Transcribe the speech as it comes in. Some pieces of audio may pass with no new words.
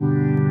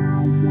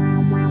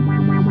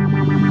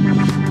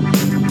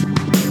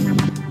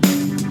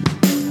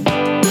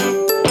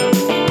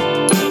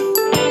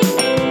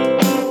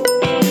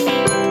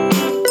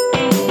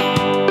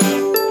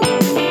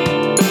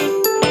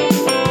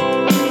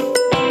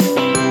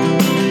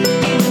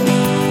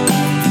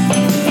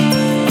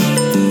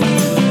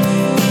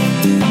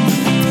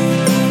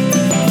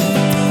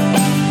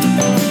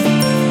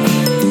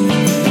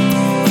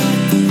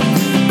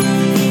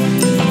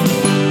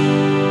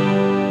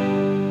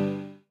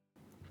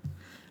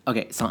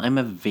Okay, so I'm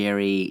a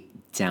very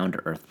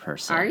down-to-earth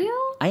person. Are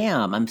you? I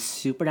am. I'm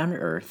super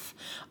down-to-earth.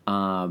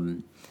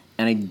 And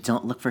I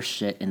don't look for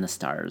shit in the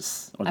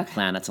stars or the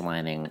planets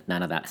aligning,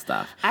 none of that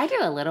stuff. I do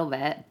a little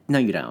bit. No,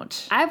 you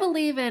don't. I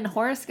believe in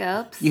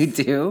horoscopes. You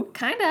do?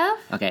 Kind of.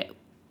 Okay,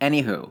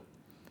 anywho.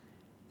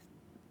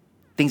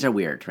 Things are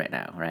weird right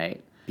now,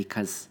 right?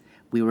 Because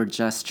we were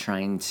just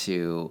trying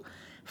to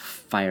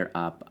fire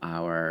up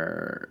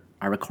our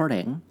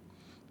recording,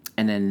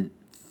 and then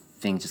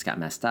things just got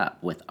messed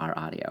up with our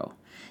audio.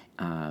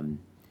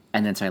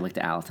 And then so I looked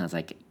at Alison, I was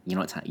like, you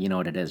know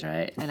what it is,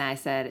 right? And I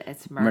said,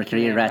 it's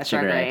Mercury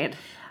retrograde.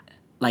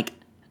 Like,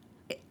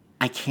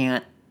 you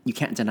can't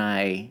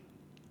deny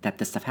that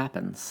this stuff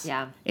happens.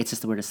 Yeah. It's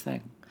just the weirdest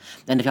thing.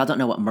 And if y'all don't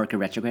know what Mercury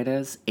retrograde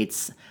is,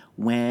 it's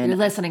when... You're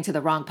listening to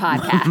the wrong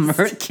podcast.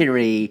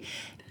 Mercury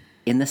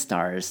in the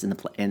stars,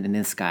 in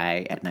the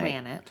sky at night.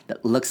 Planet.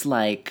 That looks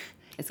like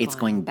it's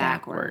going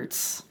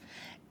backwards.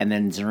 And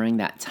then during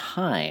that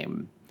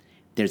time...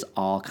 There's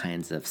all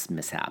kinds of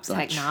mishaps.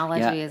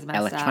 Technology is messed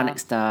electronic up.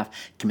 stuff,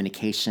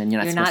 communication.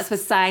 You're not supposed to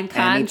sign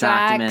contracts.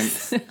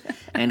 Any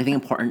documents, anything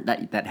important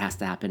that has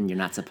to happen, you're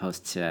not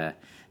supposed to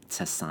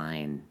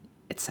sign,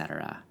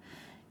 etc.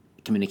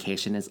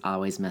 Communication is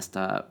always messed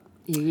up.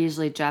 You're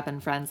usually dropping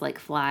friends like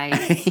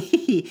flies.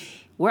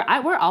 We're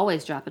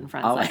always dropping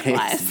friends like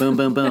flies. Boom,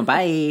 boom, boom,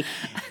 bye.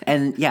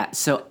 And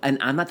and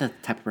I'm not the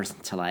type of person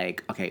to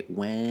like, okay,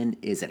 when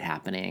is it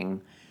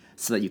happening,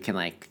 so that you can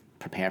like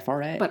prepare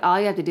for it. But all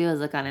you have to do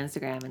is look on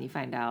Instagram and you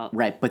find out.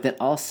 Right, but then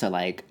also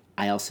like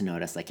I also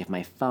notice like if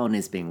my phone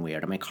is being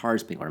weird or my car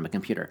is being weird or my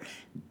computer,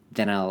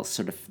 then I'll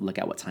sort of look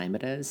at what time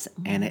it is,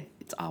 and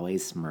it's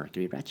always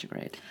Mercury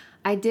retrograde.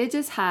 I did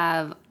just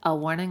have a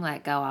warning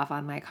light go off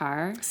on my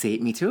car. See,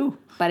 me too.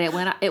 But it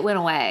went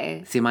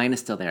away. See, mine is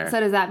still there.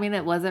 So does that mean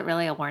it wasn't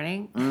really a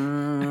warning?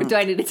 Or do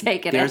I need to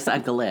take it There's a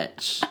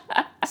glitch.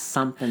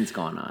 Something's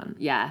going on.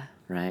 Yeah.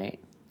 Right?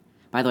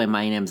 By the way,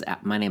 my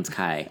name's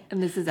Kai.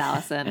 And this is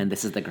Alison. And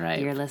this is The Gripe.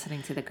 You're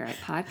listening to The Gripe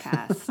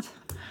Podcast.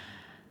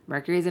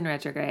 Mercury's in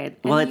retrograde.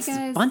 Well, and it's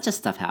a bunch of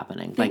stuff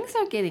happening. Things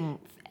are getting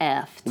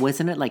effed.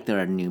 Wasn't it like there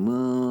a new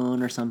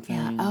moon or something?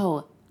 Yeah.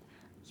 Oh,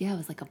 yeah, it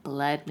was like a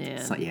blood moon.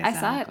 So, yeah, I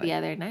saw it exactly. the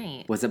other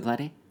night. Was it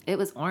bloody? It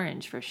was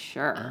orange for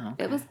sure. Oh,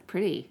 okay. It was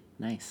pretty.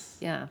 Nice.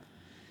 Yeah.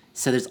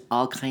 So there's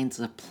all kinds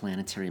of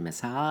planetary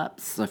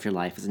mishaps. So if your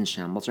life is in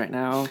shambles right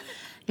now,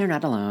 you're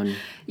not alone.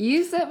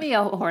 You sent me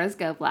a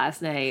horoscope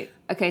last night.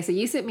 Okay, so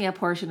you sent me a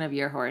portion of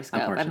your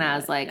horoscope, and I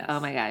was like, yes.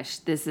 oh my gosh,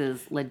 this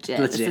is legit.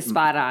 This is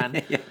spot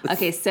on. Yes.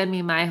 Okay, send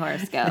me my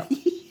horoscope.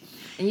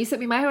 And you sent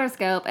me my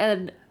horoscope,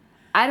 and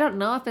I don't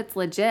know if it's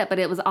legit, but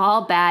it was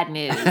all bad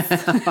news.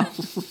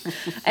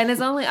 And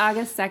it's only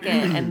August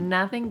 2nd, and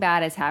nothing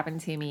bad has happened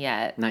to me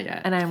yet. Not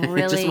yet. And I'm Just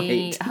really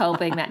wait.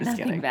 hoping that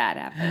nothing kidding. bad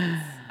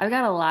happens. I've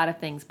got a lot of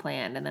things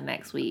planned in the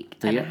next week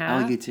Do and you? a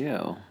half. Oh, you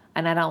do.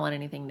 And I don't want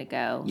anything to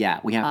go. Yeah,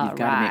 you've got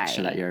to make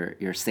sure awry.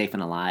 that you're safe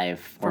and alive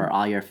for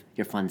all your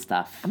fun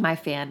stuff. My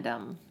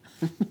fandom.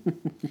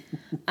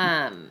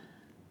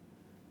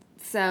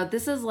 So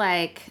this is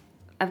like,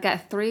 I've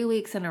got 3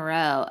 weeks in a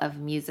row of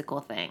musical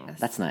things.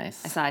 That's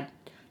nice. I saw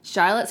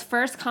Charlotte's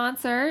first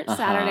concert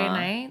Saturday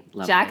night.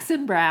 Lovely.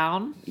 Jackson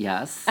Brown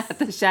Yes. at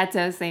the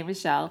Chateau Saint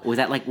Michel. Was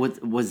that like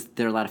was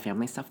there a lot of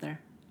family stuff there?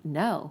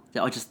 No,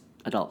 Oh, just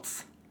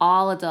adults.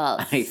 all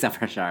adults. Except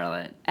for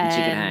Charlotte. And she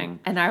can hang.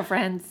 And our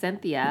friend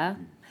Cynthia,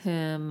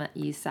 whom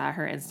you saw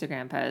her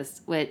Instagram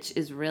post, which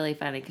is really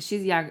funny because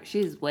she's young.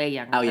 She's way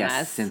younger Oh than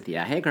yes, us.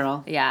 Cynthia. Hey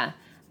girl. Yeah.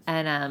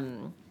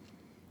 And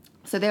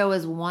so there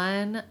was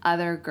one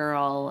other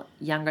girl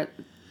younger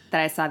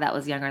that I saw that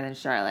was younger than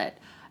Charlotte.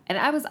 And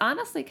I was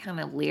honestly kind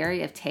of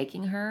leery of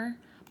taking her,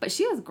 but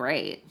she was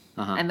great.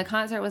 Uh-huh. And the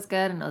concert was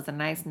good, and it was a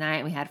nice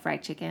night. We had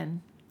fried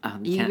chicken.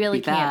 You You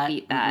really can't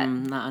beat that.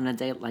 Not on a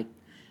date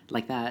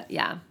like that.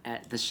 Yeah.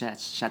 At the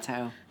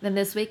chateau. Then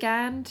this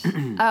weekend,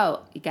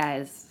 oh, you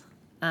guys,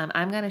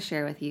 I'm going to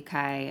share with you,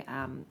 Kai,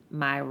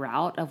 my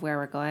route of where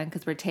we're going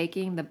because we're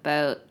taking the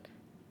boat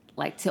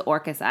like to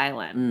Orcas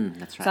Island.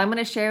 That's right. So I'm going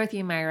to share with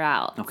you my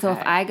route. Okay. So if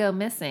I go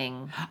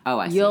missing,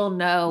 I see. you'll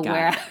know Got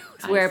where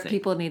it. I see.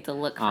 people need to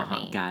look for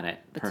me. Got it.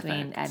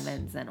 Between Perfect.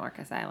 Edmonds and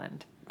Orcas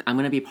Island. I'm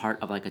gonna be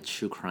part of like a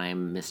true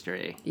crime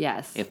mystery.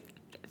 Yes. If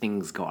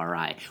things go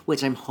awry,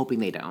 which I'm hoping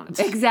they don't.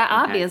 Exactly. Okay.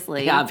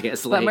 Obviously.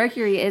 Obviously. But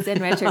Mercury is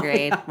in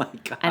retrograde. Oh my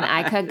God. And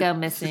I could go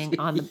missing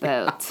on the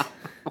boat.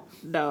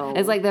 No.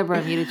 It's like the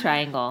Bermuda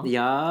Triangle.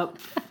 Yup.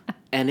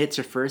 And it's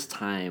your first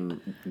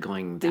time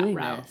going that Doing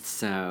route. this.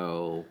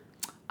 So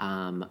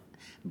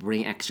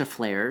bring extra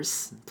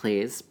flares,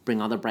 please.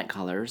 Bring all the bright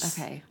colors.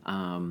 Okay.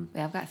 Yeah,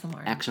 I've got some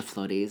more. Extra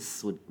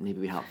floaties would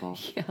maybe be helpful.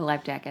 Yeah,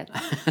 life jackets.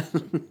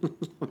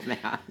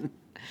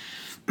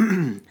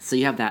 Man. So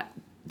you have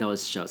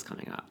those shows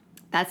coming up.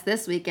 That's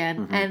this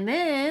weekend. And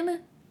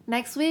then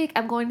next week,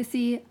 I'm going to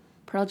see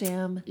Pearl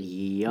Jam.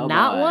 Yo,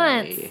 Not boy.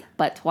 once,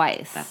 but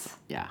twice.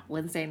 Yeah.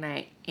 Wednesday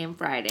night and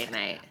Friday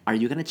night. Are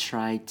you gonna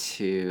try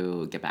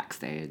to get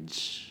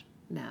backstage?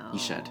 No. You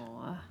should.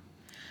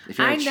 If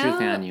you're I a true know.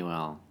 fan, you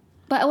will.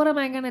 But what am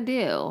I going to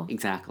do?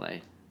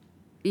 Exactly.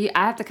 I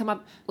have to come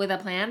up with a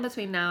plan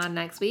between now and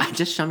next week.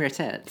 Just show me your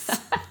tits.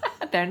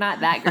 They're not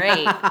that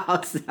great.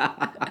 Oh,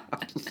 stop.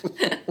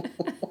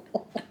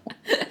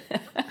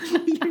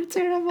 You're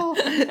terrible.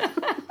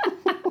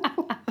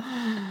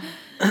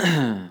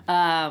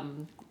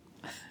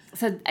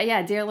 So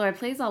yeah, dear Lord,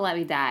 please don't let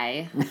me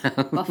die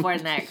before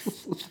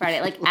next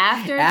Friday. Like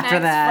after next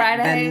that,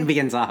 Friday, then we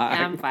can talk.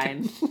 yeah, I'm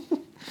fine.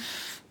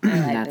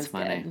 That's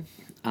funny.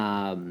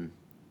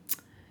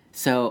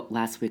 So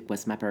last week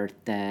was my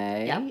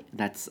birthday. Yep.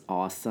 That's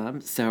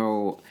awesome.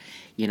 So,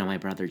 my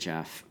brother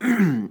Jeff,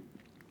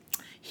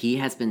 he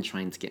has been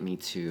trying to get me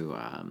to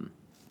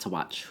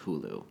watch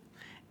Hulu,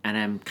 and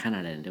I'm kind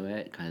of into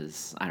it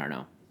because I don't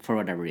know, for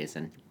whatever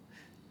reason,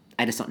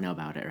 I just don't know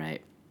about it,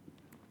 right?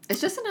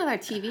 It's just another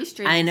TV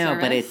streaming I know,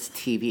 service. but it's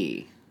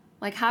TV.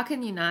 Like, how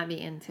can you not be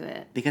into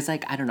it? Because, I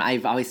don't know,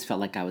 I've always felt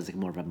like I was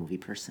more of a movie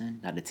person,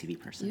 not a TV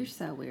person. You're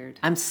so weird.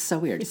 I'm so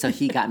weird. So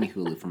he got me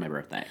Hulu for my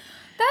birthday.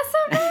 That's so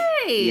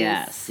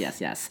nice.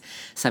 Yes.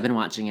 So I've been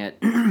watching it.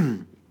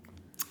 And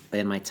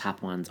my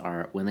top ones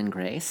are Will and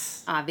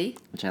Grace, Avi.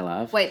 which I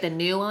love. Wait, the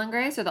new Will and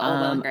Grace or the old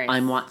Will and Grace?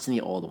 I'm watching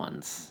the old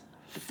ones.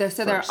 So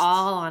they're first.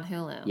 all on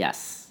Hulu.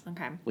 Yes.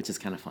 Okay. Which is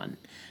kind of fun.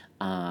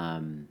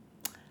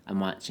 I'm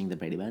watching The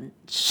Brady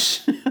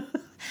Bunch.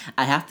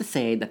 I have to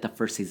say that the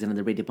first season of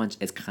The Brady Bunch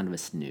is kind of a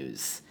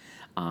snooze.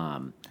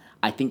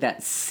 I think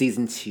that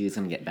season 2 is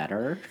going to get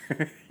better.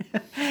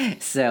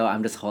 So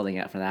I'm just holding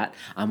out for that.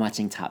 I'm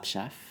watching Top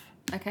Chef.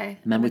 Okay.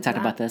 Remember we talked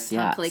about this?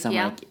 Yeah. Flaky, So I'm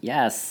yeah. like,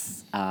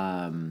 yes.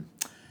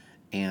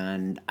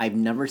 And I've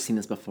never seen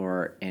this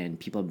before, and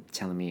people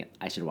telling me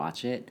I should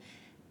watch it.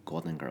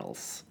 Golden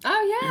Girls.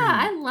 Oh, yeah.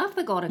 I love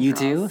the Golden You Girls.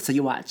 do? So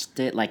you watched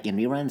it like in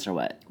reruns or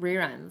what?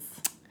 Reruns.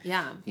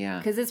 Yeah. Yeah.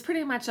 Because it's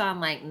pretty much on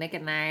like Nick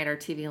at Night or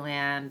TV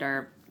Land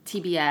or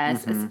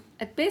TBS.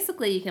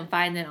 Basically, you can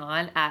find it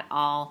on at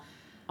all.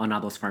 On all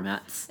those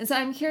formats. And so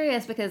I'm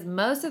curious because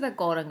most of the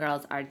Golden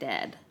Girls are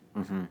dead.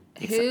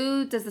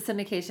 Who does the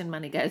syndication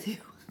money go to?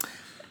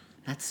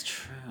 That's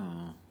true.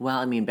 Well,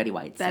 I mean, Betty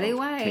White's Betty still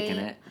White. kicking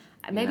it.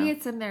 Maybe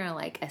it's in their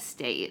like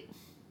estate.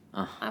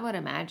 I would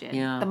imagine.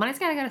 Yeah. The money's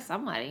got to go to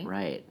somebody.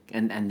 Right.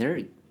 And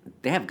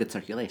they have good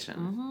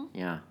circulation.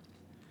 Yeah.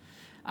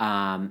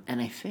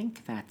 And I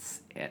think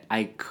that's it.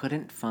 I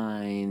couldn't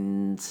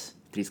find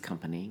Three's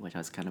Company, which I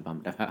was kind of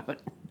bummed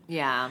about.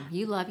 Yeah,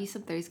 you love you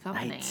some Three's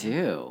Company. I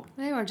do.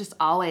 They were just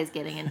always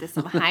getting into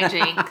some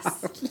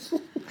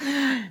hijinks.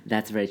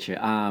 That's very true.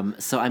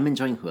 So I'm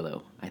enjoying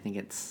Hulu. I think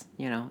it's,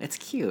 it's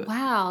cute.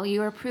 Wow,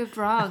 you were proved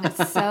wrong.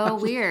 It's so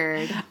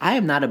weird. I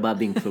am not above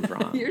being proved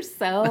wrong. You're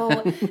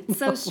so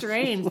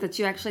strange that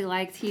you actually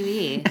like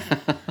TV.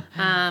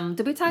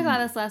 Did we talk about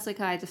this last week?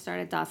 How I just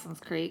started Dawson's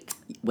Creek?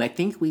 Well, I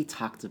think we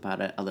talked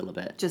about it a little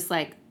bit. Just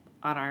like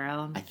on our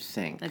own. I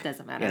think. It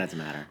doesn't matter. It doesn't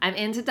matter. I'm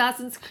into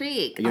Dawson's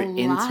Creek. You're a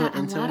into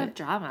lot it? of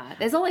drama.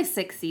 There's only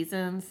 6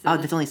 seasons. So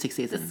There's only 6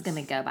 seasons. This is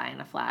gonna go by in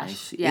a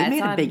flash. Yeah, it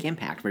made a big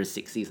impact for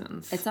 6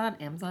 seasons. It's on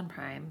Amazon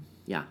Prime.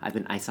 Yeah,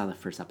 I saw the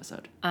first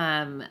episode.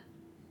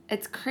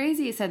 It's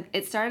crazy. It said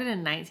it started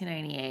in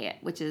 1998,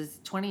 which is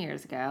 20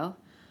 years ago,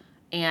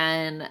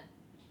 and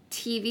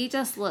TV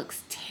just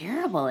looks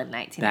terrible in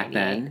 1998. Back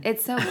then?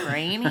 It's so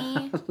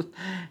grainy.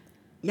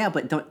 Yeah,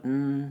 but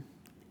don't.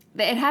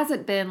 It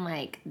hasn't been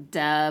like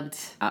dubbed.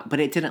 But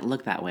it didn't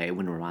look that way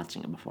when we were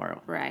watching it before.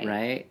 Right.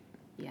 Right?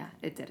 Yeah,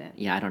 it didn't.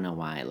 Yeah, I don't know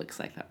why it looks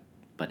like that,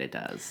 but it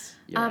does.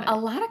 You're right. A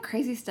lot of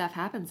crazy stuff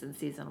happens in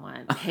season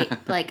 1.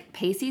 Like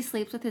Pacey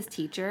sleeps with his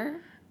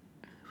teacher.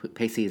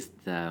 Pacey's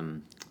the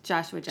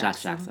Joshua Jackson.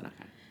 Josh Jackson.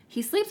 Okay.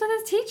 He sleeps with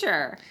his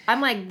teacher.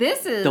 I'm like,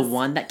 this is The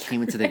one that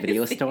came into the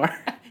video store.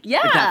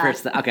 Yeah. That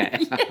first.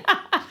 Okay.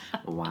 Yeah.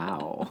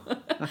 Wow.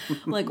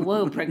 Like,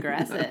 whoa,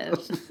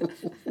 progressive.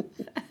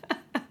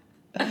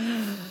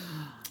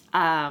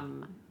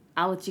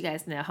 I'll let you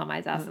guys know how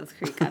my Dawson's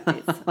Creek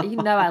updates.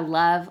 I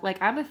love,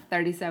 I'm a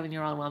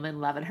 37-year-old woman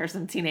loving her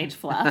some teenage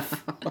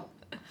fluff.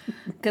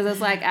 Because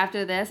it's like,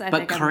 after this,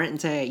 But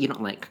current day, you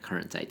don't like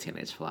current day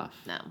teenage fluff.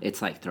 No.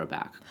 It's like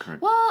throwback.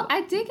 Current Well, fluff.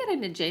 I did get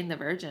into Jane the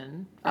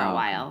Virgin for a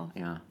while.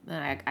 Yeah.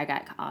 And I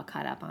got all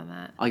caught up on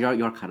that. Oh,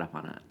 you're caught up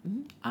on it.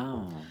 Mm-hmm.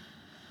 Oh.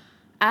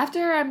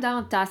 After I'm done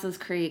with Dawson's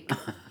Creek,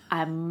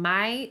 I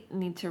might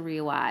need to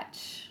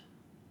rewatch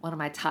one of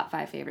my top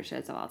 5 favorite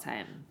shows of all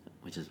time.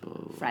 Which is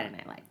Friday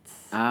Night Lights.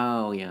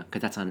 Oh, yeah,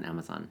 because that's on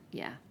Amazon.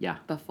 Yeah. Yeah.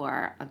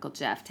 Before Uncle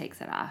Jeff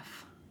takes it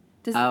off.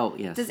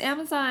 Yes. Does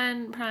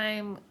Amazon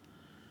Prime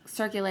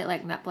circulate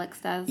like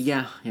Netflix does?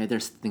 Yeah,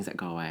 there's things that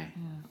go away.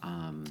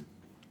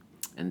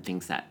 And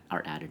things that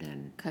are added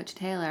in. Coach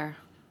Taylor.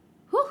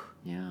 Whew.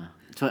 Yeah.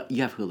 So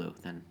you have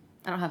Hulu then?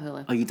 I don't have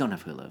Hulu. Oh, you don't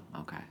have Hulu?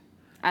 Okay.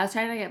 I was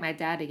trying to get my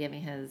dad to give me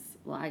his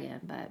login,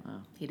 but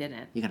he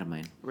didn't. You could have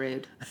mine.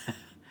 Rude.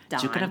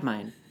 You could have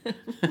mine.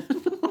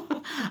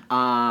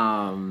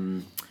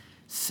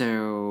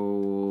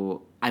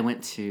 So I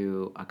went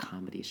to a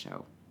comedy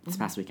show this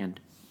past weekend.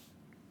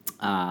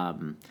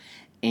 And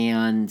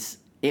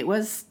it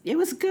was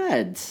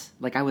good.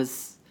 Like I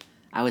was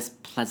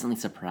pleasantly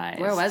surprised.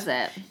 Where was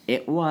it?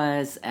 It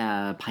was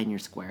Pioneer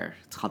Square.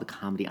 It's called the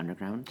Comedy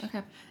Underground.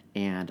 Okay.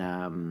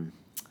 and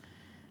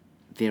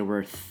there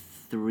were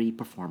 3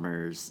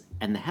 performers,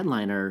 and the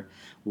headliner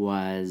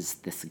was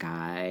this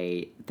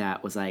guy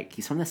that was like,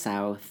 he's from the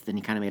South, and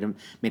he kind of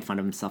made fun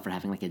of himself for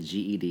having like a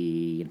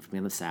GED and from being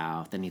in the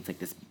South, and he's like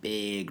this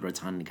big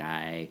rotund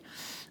guy,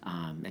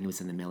 and he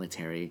was in the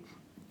military,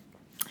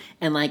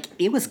 and like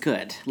it was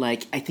good.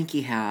 Like I think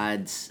he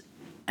had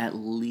at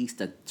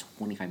least a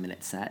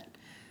 25-minute set,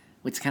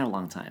 which is kind of a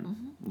long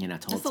time, to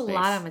hold Just a space.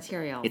 lot of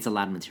material. It's a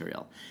lot of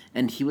material,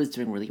 and he was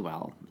doing really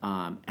well.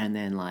 And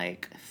then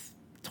like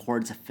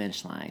towards the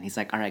finish line, he's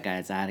like, "All right,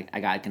 guys, I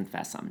gotta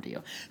confess something to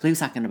you." So he was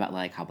talking about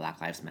like how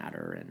Black Lives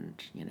Matter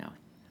and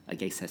a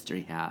gay sister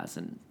he has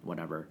and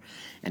whatever,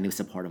 and he was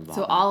supportive of all.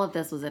 So all of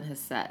this was in his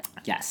set.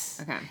 Yes.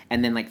 Okay.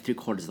 And then like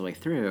 3/4 of the way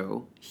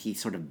through, he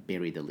sort of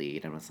buried the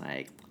lead and was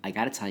like, "I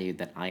gotta tell you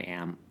that I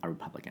am a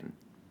Republican."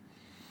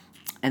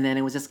 And then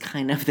it was just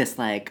kind of this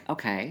like,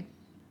 okay,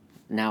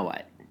 now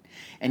what?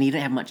 And he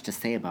didn't have much to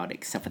say about it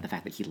except for the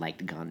fact that he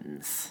liked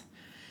guns.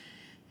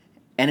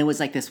 And it was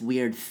like this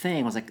weird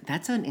thing. I was like,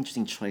 that's an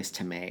interesting choice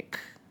to make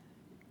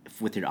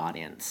with your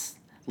audience.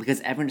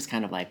 Because everyone is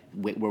kind of like,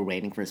 we're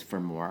waiting for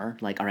more.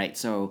 Like, all right,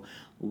 so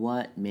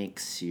what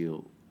makes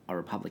you a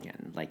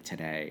Republican, like,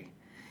 today?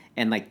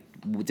 And, like,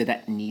 did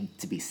that need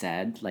to be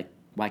said? Like,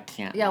 why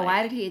can't, Yeah, like,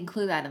 why did he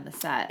include that in the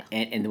set?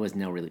 And there was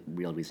no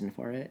real reason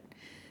for it?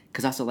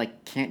 Because also,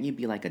 like, can't you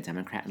be, like, a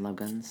Democrat and love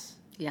guns?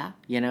 Yeah.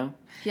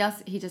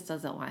 He just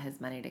doesn't want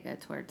his money to go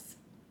towards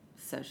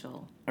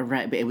social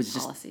Right, but it was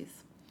just... policies.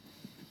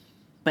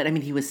 But, I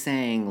mean, he was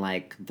saying,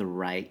 like, the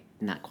right...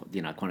 Not,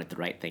 quoting the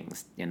right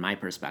things, in my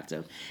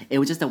perspective. It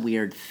was just a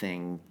weird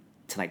thing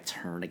to, like,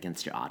 turn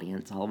against your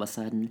audience all of a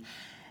sudden.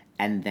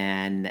 And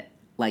then,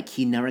 like,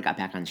 he never got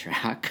back on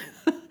track.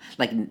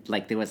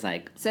 like there was,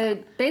 like...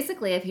 So,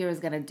 basically, if he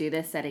was going to do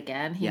this set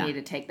again, he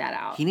needed to take that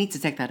out. He needs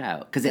to take that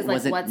out. Because it like,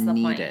 wasn't what's the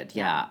needed. point?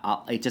 Yeah.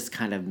 It just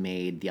kind of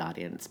made the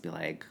audience be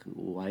like,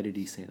 why did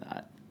he say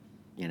that?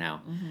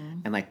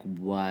 And, like,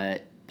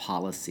 what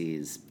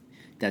policies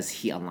does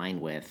he align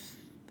with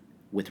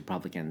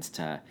Republicans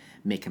to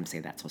make him say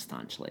that so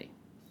staunchly?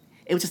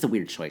 It was just a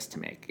weird choice to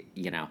make,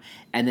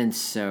 And then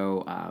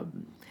so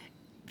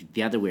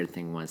the other weird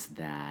thing was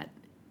that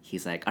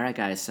he's like, all right,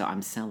 guys, so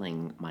I'm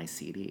selling my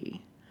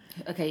CD.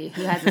 Okay,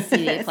 who has a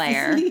CD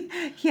player?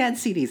 He had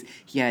CDs.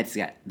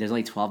 There's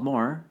only 12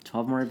 more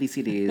of these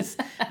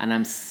CDs, and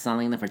I'm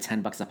selling them for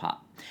 $10 a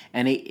pop.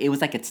 And it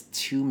was like a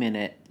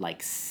 2-minute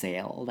like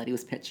sale that he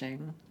was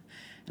pitching.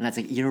 And I was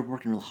like, you're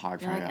working real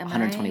hard for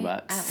 $120.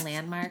 At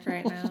Landmark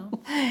right now?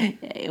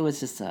 It was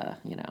just,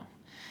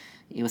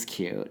 it was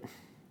cute,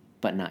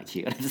 but not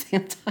cute at the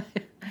same time.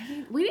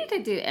 We need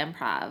to do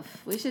improv.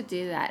 We should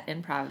do that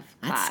improv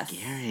class. That's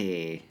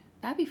scary.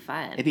 That'd be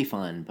fun. It'd be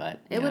fun,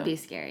 but... It would be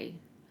scary.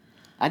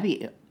 I'd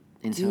be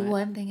into Do it.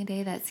 one thing a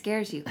day that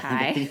scares you,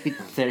 Kai.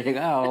 There you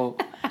go.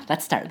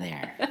 Let's start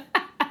there.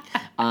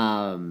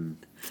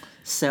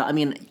 So, I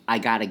mean, I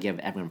gotta give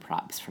everyone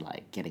props for,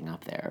 like, getting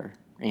up there,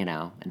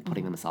 and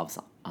putting themselves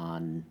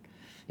in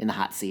the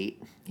hot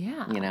seat.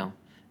 Yeah.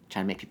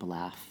 Trying to make people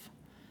laugh.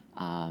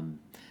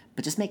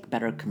 But just make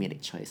better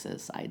comedic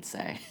choices, I'd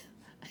say.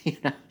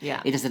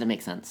 Yeah. It just didn't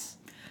make sense.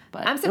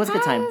 But I'm it was a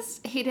good time.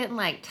 surprised he didn't,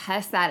 like,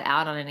 test that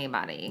out on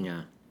anybody.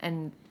 Yeah.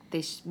 And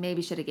they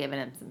maybe should have given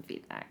him some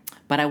feedback.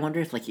 But I wonder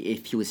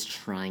if he was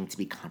trying to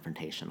be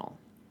confrontational,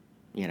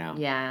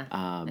 Yeah.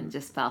 And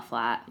just fell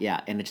flat.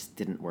 Yeah, and it just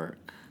didn't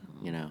work,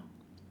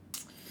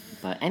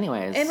 But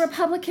anyways. In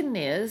Republican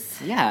news,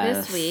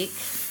 this week.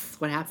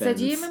 What happened? So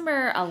do you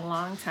remember a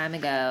long time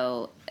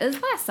ago, it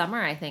was last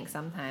summer, I think,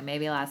 sometime,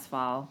 maybe last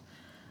fall,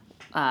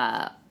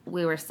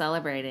 we were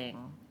celebrating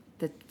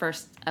the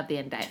first of the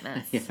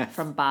indictments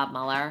from Bob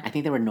Mueller. I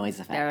think there were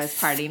noise effects. There was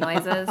party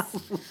noises.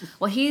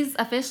 Well, he's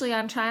officially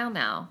on trial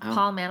now,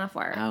 Paul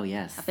Manafort. Oh,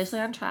 yes. Officially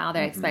on trial.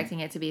 They're expecting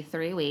it to be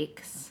 3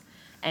 weeks.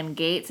 And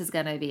Gates is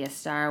going to be a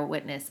star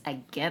witness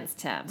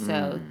against him.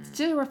 So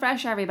to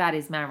refresh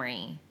everybody's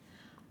memory,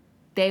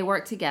 they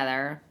worked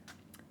together.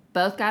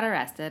 Both got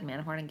arrested,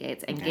 Manafort and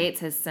Gates. And Gates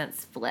has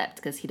since flipped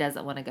because he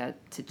doesn't want to go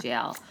to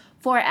jail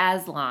for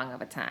as long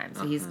of a time.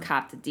 So he's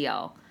copped a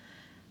deal.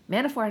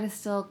 Manafort is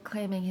still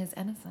claiming his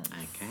innocence.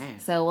 Okay.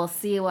 So we'll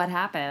see what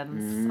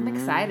happens. I'm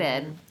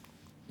excited.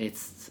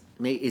 Is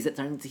it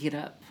starting to heat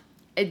up?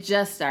 It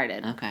just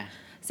started. Okay.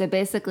 So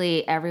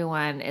basically,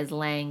 everyone is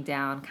laying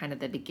down kind of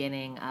the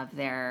beginning of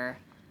their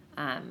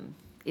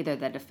either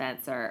the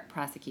defense or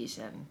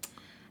prosecution.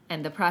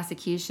 And the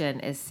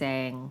prosecution is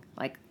saying,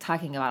 like,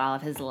 talking about all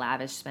of his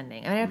lavish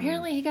spending. I mean,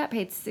 apparently he got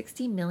paid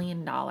 $60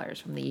 million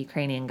from the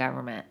Ukrainian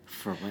government.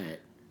 For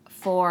what?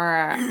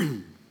 For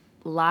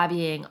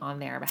lobbying on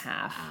their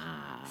behalf.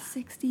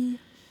 $60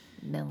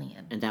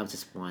 million. And that was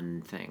just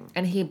one thing.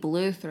 And he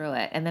blew through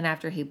it. And then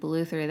after he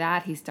blew through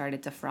that, he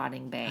started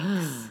defrauding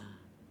banks.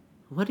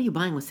 What are you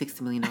buying with $60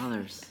 million?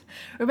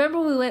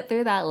 Remember we went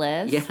through that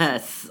list?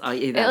 Yes.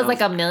 It was like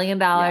 $1 million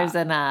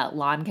in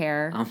lawn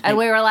care. And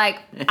we were like,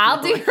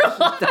 I'll do your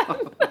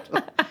lawn.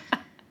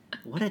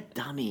 What a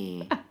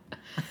dummy.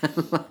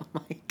 Oh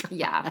my God.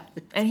 Yeah.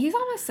 And he's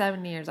almost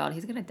 70 years old.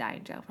 He's going to die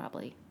in jail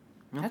probably.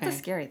 That's a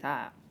scary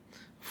thought.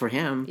 For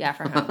him. Yeah,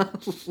 for him.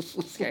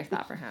 Scary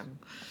thought for him.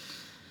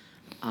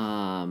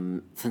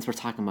 Since we're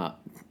talking about,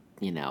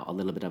 a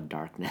little bit of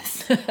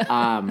darkness,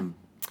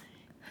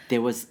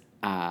 there was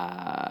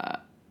a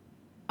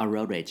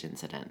road rage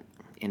incident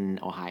in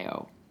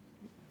Ohio.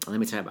 Let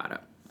me tell you about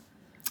it.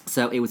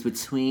 So it was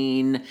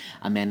between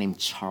a man named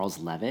Charles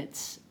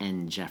Levitt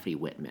and Jeffrey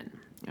Whitman.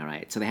 All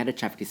right. So they had a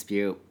traffic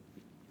dispute,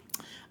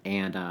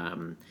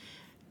 and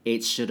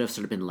it should have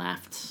sort of been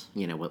left,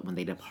 when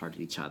they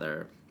departed each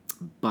other.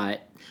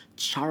 But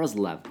Charles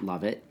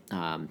Levitt,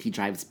 he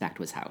drives back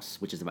to his house,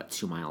 which is about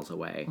 2 miles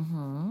away.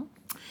 Mm-hmm.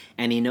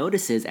 And he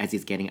notices as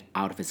he's getting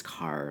out of his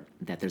car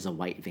that there's a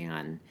white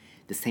van,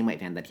 the same white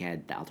van that he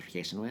had the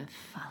altercation with.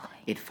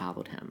 It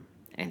followed him,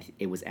 and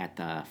it was at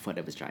the foot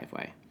of his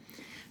driveway.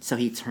 So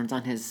he turns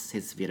on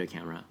his video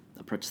camera,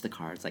 approaches the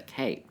car. It's like,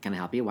 hey, can I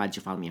help you? Why did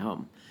you follow me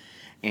home?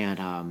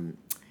 And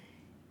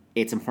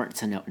it's important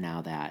to note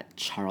now that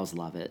Charles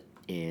Levitt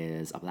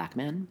is a black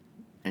man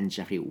and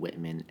Jeffrey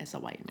Whitman is a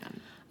white man.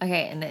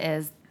 Okay, and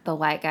is the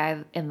white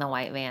guy in the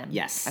white van?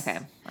 Yes. Okay,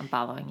 I'm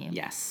following you.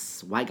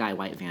 Yes. White guy,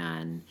 white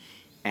van.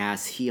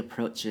 As he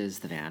approaches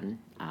the van,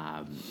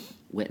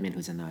 Whitman,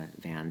 who's in the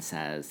van,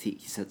 says, he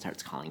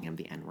starts calling him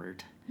the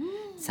N-word.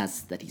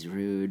 Says that he's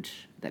rude,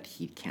 that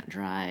he can't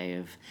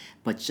drive,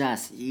 but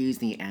just use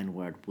the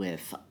N-word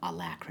with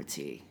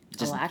alacrity.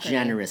 Just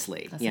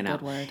generously. That's a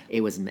good word.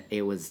 It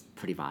was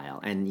pretty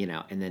vile. And,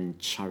 and then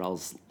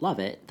Charles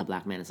Lovett, the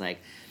black man, is like,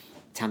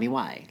 tell me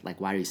why.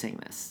 Like, why are you saying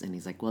this? And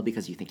he's like, well,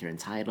 because you think you're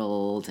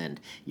entitled and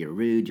you're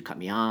rude, you cut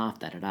me off,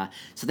 da-da-da.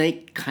 So they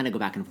kind of go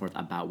back and forth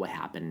about what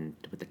happened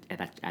with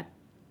at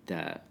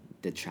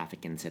the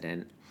traffic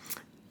incident.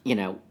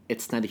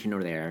 It's neither here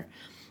nor there,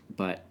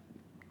 but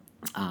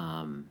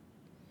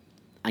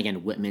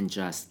again, Whitman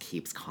just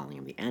keeps calling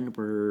him the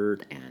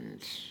N-word,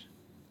 and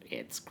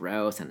it's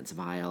gross and it's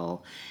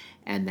vile.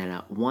 And then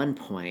at one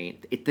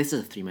point, this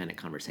is a 3-minute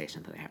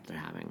conversation that they're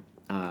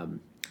having.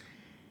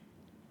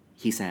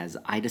 He says,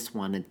 I just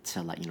wanted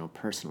to let you know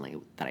personally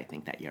that I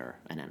think that you're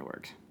an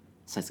N-word.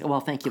 So I said, well,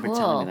 thank you for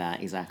telling me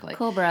that. Exactly.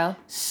 Cool, bro.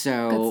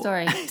 So, good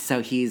story.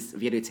 So he's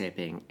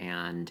videotaping,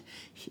 and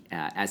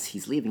as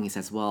he's leaving, he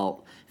says,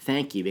 well,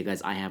 thank you,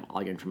 because I have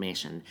all your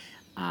information.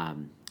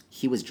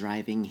 He was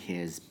driving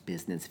his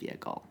business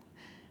vehicle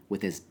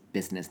with his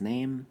business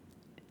name,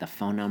 the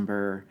phone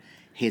number,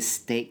 his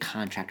state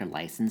contractor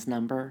license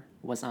number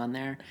was on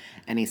there.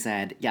 And he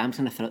said, yeah, I'm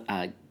just going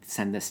to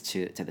send this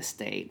to the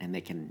state and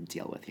they can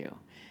deal with you.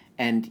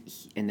 And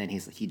then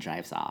he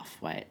drives off,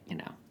 like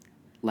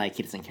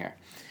he doesn't care.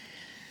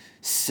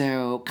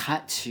 So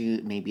cut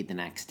to maybe the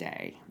next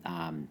day.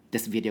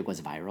 This video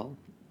goes viral,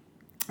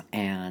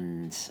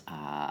 and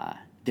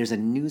there's a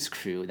news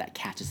crew that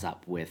catches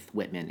up with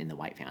Whitman in the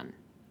white van,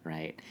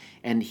 right?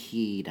 And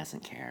he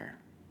doesn't care.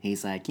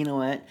 He's like, you know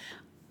what?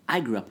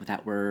 I grew up with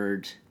that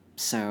word,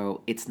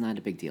 so it's not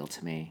a big deal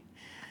to me.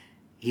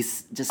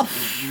 He's just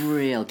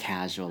real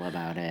casual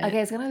about it.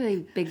 Okay, it's going to be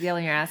a big deal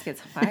when your ass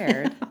gets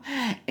fired.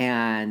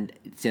 And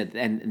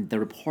the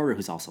reporter,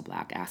 who's also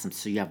black, asks him,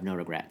 so you have no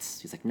regrets?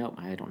 He's like, nope,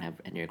 I don't have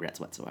any regrets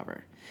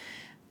whatsoever.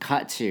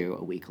 Cut to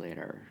a week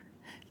later.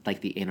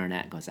 Like, the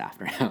internet goes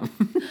after him.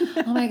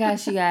 Oh my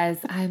gosh, you guys.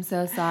 I'm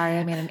so sorry.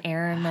 I made an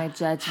error in my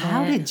judgment.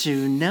 How did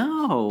you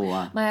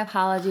know? My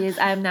apologies.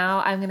 I'm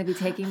going to be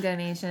taking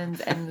donations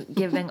and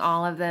giving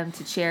all of them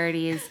to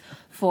charities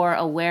for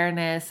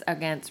awareness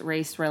against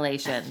race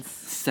relations.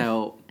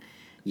 So,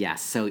 yeah.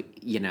 So,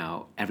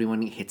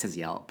 everyone hits his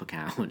Yelp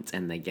account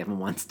and they give him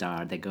 1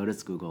 star. They go to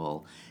his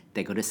Google.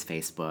 They go to his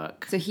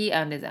Facebook. So he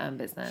owned his own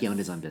business. He owned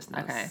his own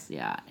business. Okay.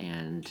 Yeah.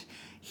 And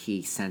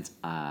he sent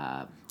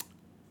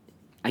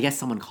I guess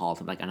someone called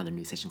him, like another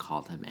news station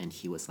called him, and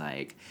he was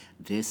like,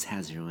 this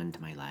has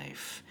ruined my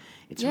life.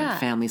 It's ruined my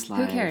family's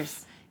life. Who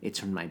cares?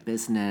 It's ruined my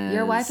business.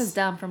 Your wife is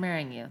dumb for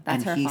marrying you.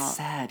 That's her fault.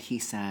 And he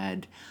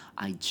said,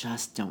 I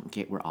just don't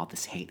get where all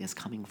this hate is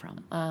coming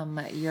from.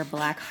 Your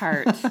black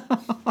heart.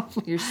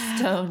 Your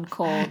stone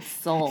cold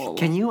soul.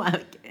 Can you,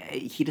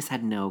 he just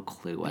had no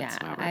clue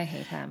whatsoever. Yeah, I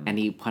hate him. And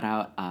he put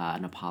out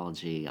an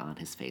apology on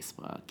his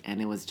Facebook,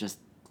 and it was just,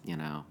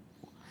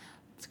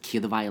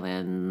 cue the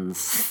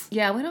violins.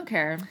 Yeah, we don't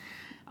care.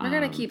 We're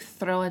going to keep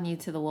throwing you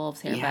to the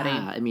wolves here, buddy.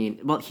 Yeah, I mean,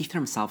 well, he threw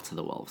himself to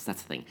the wolves.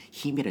 That's the thing.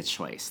 He made a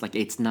choice. Like,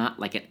 it's not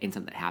like an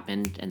incident that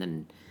happened and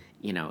then,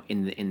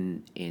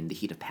 in the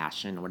heat of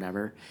passion or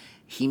whatever.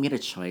 He made a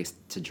choice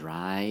to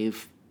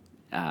drive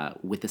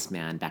with this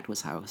man back to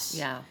his house.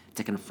 Yeah.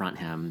 To confront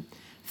him.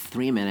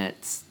 3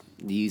 minutes,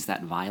 use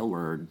that vile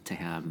word to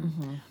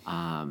him.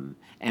 Mm-hmm.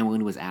 And when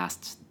he was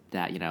asked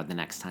that, the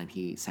next time,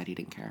 he said he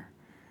didn't care.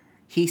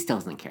 He still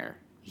doesn't care.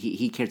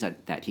 He cares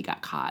that he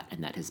got caught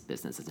and that his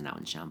business is now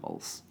in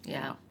shambles.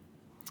 Yeah.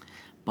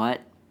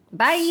 But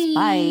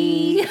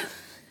bye.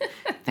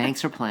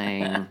 Thanks for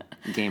playing.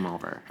 Game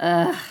over.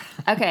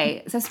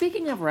 Okay, so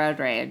speaking of road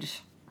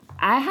rage,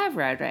 I have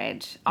road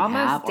rage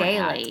almost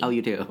daily. Oh,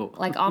 you do?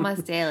 Like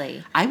almost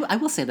daily. I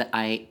will say that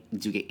I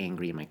do get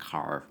angry in my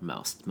car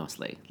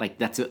mostly. Like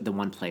that's the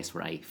one place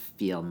where I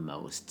feel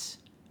most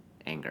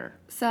anger.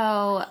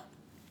 So,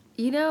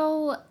 you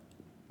know,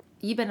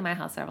 you've been to my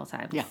house several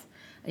times. Yeah.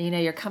 And you know,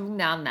 you're coming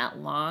down that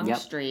long Yep.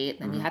 street,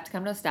 and you have to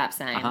come to a stop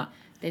sign.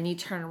 Then you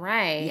turn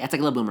right. Yeah, it's like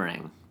a little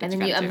boomerang. And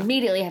then you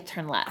immediately have to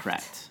turn left.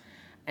 Correct.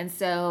 And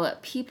so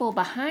people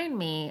behind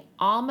me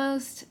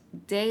almost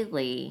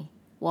daily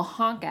will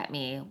honk at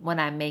me when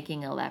I'm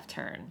making a left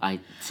turn.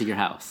 To your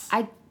house.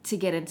 To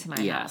get into my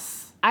Yes.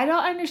 house. I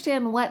don't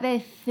understand what they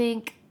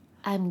think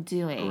I'm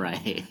doing.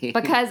 Right.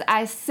 Because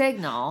I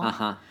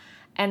signal.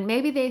 And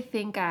maybe they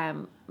think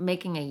I'm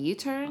making a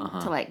U-turn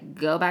to like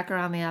go back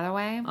around the other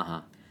way.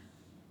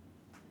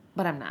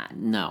 But I'm not.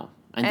 No.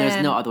 And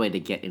there's no other way to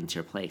get into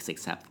your place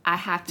except I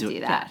have to do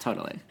that. Yeah,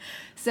 totally.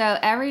 So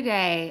every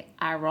day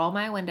I roll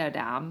my window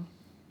down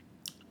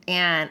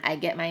and I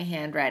get my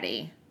hand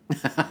ready.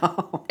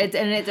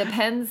 It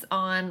depends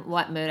on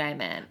what mood I'm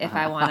in. If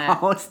I want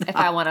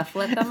to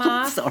flip them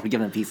off, or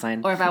give them a peace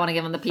sign, or if I want to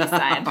give them the peace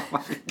sign. Oh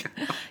my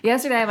God.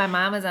 Yesterday, my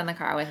mom was in the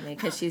car with me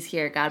because she's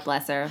here. God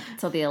bless her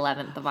till the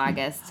 11th of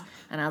August.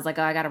 And I was like,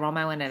 oh, I got to roll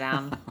my window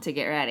down to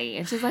get ready.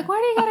 And she's like, what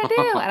are you gonna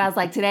do? And I was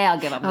like, today I'll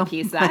give them the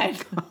peace sign.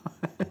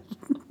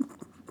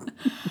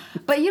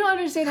 But you don't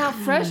understand how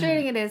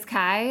frustrating it is,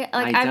 Kai.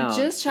 Like, I'm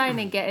just trying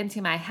to get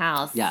into my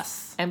house.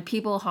 Yes. And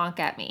people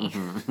honk at me.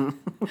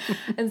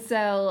 And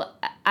so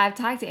I've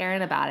talked to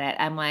Aaron about it.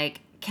 I'm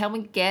like, can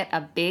we get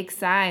a big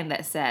sign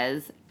that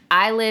says,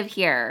 I live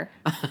here?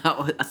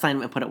 A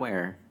sign, put it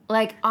where?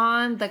 Like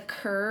on the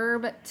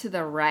curb to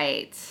the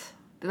right.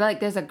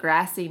 Like there's a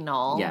grassy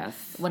knoll.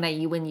 Yes. When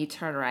you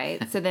turn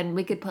right. So then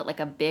we could put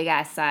like a big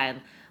ass sign.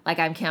 Like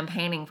I'm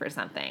campaigning for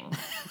something.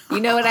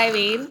 You know what I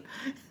mean?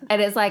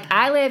 And it's like,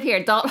 I live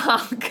here, don't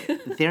honk.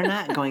 They're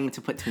not going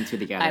to put two and two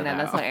together. I know,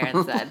 that's what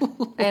Aaron said.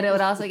 And it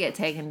would also get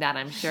taken down,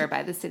 I'm sure,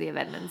 by the city of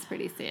Edmonds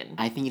pretty soon.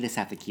 I think you just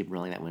have to keep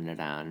rolling that window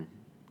down.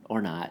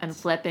 Or not. And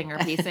flipping or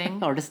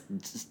piecing. Or just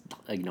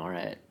ignore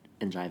it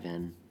and drive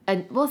in.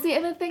 And well, see,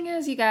 and the thing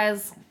is, you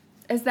guys,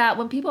 is that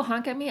when people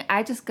honk at me,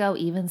 I just go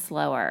even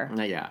slower.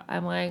 Yeah.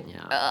 I'm like,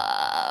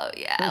 oh,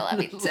 yeah, let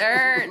me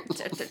turn.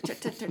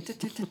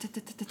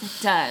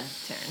 Done.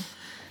 Turn.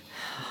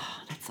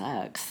 That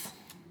sucks.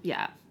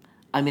 Yeah.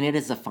 I mean, it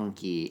is a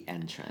funky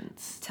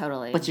entrance.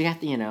 Totally. But you have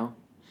to,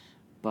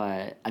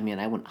 but, I mean,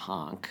 I wouldn't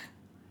honk.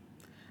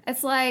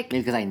 It's like...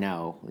 Maybe because I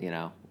know,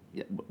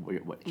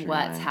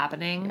 what's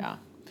happening. Yeah.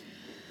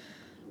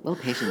 A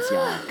little patience,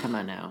 y'all. Come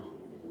on now.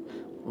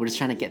 We're just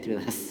trying to get through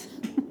this.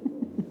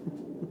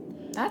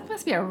 That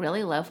must be a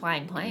really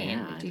low-flying plane.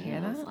 Yeah, Did you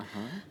hear that?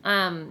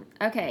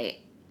 Uh-huh.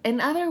 Okay. In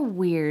other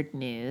weird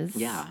news.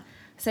 Yeah.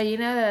 So you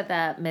know that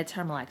the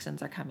midterm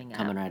elections are coming up.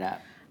 Coming right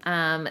up.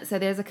 So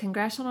there's a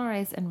congressional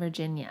race in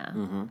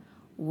Virginia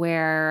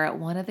where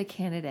one of the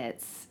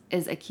candidates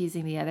is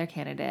accusing the other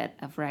candidate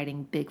of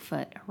writing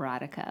Bigfoot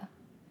erotica.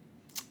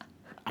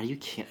 Are you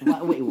kidding?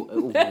 Wait,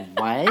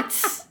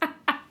 what?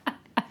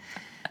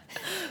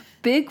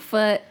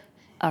 Bigfoot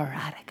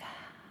erotica.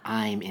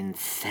 I'm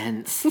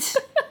incensed.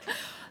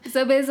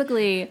 So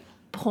basically,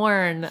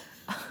 porn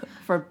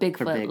for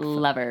Bigfoot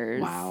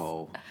lovers.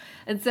 Wow.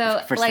 And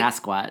so For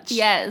Sasquatch.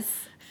 Yes.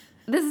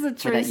 This is a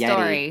true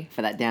story.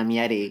 For that damn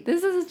Yeti.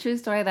 This is a true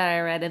story that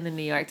I read in the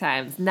New York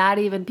Times. Not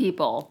even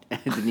people.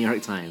 The New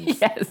York Times.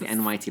 Yes. The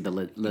NYT,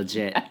 the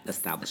legit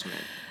establishment.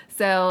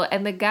 So,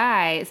 and the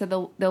guy,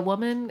 so the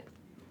woman,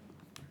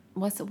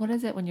 what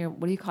is it what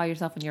do you call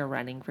yourself when you're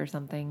running for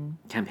something?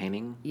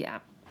 Campaigning? Yeah,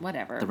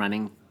 whatever.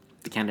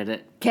 The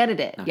candidate?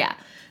 Candidate, Okay. yeah.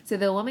 So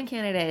the woman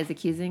candidate is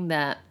accusing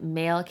the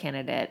male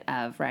candidate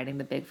of writing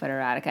the Bigfoot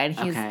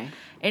erotica.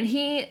 And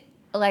he,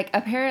 like,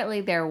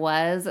 apparently there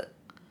was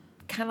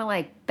kind of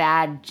like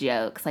bad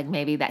jokes, like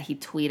maybe that he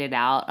tweeted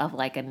out of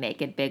like a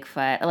naked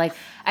Bigfoot. Like,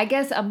 I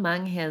guess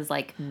among his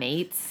like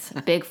mates,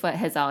 Bigfoot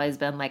has always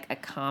been like a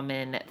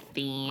common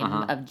theme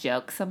of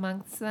jokes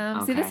amongst them.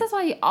 Okay. See, this is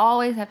why you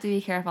always have to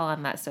be careful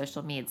on that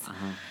social medias.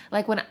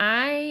 Like when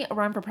I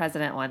run for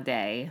president one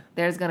day,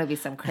 there's going to be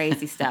some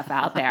crazy stuff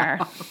out there,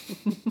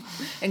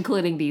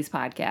 including these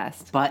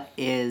podcasts. But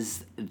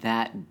is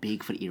that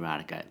Bigfoot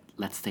erotica,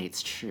 let's say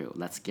it's true,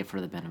 let's give her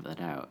the benefit of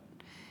the doubt.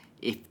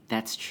 If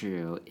that's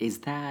true, is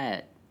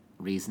that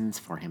reasons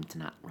for him to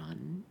not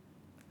run?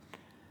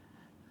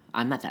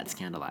 I'm not that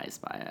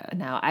scandalized by it.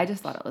 No, I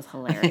just thought it was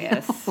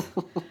hilarious.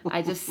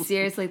 I just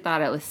seriously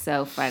thought it was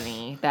so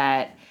funny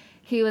that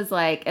he was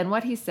like, and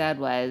what he said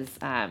was,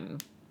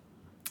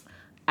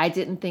 I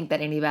didn't think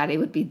that anybody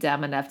would be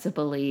dumb enough to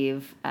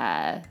believe,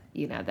 that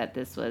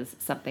this was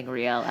something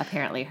real.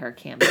 Apparently her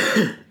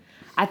campaign.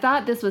 I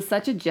thought this was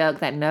such a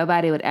joke that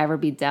nobody would ever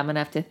be dumb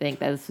enough to think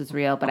that this was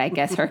real, but I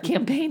guess her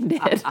campaign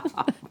did.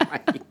 Oh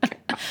my God.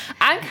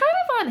 I'm kind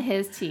of on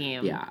his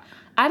team. Yeah.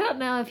 I don't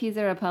know if he's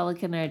a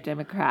Republican or a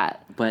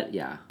Democrat. But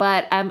yeah.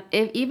 But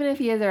even if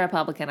he is a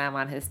Republican, I'm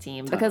on his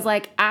team. Because,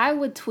 like, I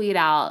would tweet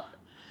out,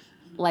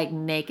 like,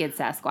 naked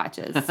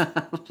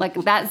Sasquatches. Like,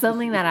 that's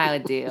something that I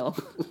would do.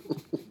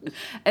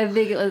 I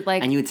think it was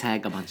like... And you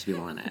tag a bunch of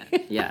people in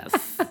it.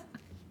 Yes.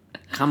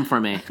 Come for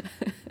me.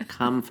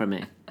 Come for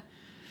me.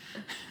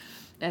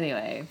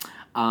 Anyway.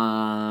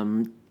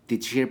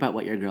 Did you hear about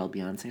what your girl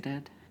Beyonce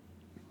did?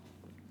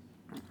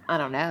 I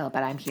don't know,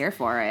 but I'm here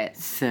for it.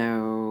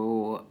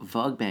 So,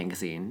 Vogue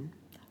magazine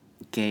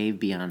gave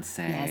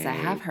Beyonce Yes, I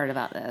have heard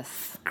about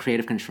this.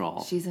 creative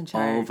control. She's in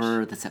charge.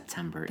 Over the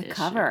September issue.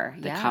 Cover,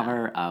 The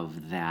cover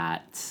of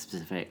that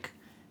specific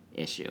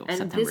issue. And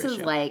September this is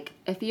issue. like,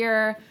 if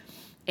you're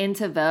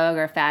into Vogue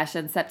or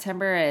fashion,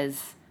 September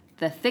is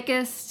the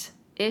thickest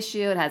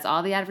issue. It has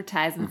all the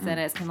advertisements in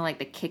it. It's kind of like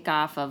the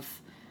kickoff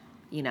of,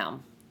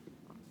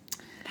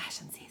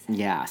 fashion season.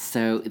 Yeah,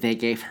 so they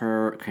gave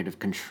her creative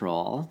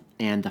control,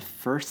 and the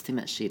first thing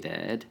that she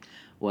did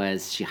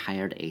was she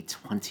hired a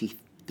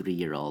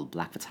 23-year-old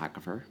black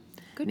photographer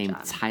named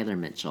job. Tyler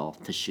Mitchell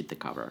to shoot the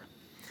cover.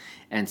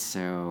 And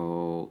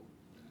so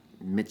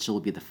Mitchell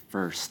will be the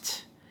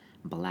first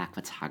black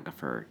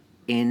photographer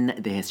in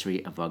the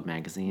history of Vogue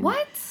magazine.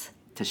 What?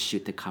 To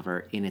shoot the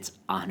cover in its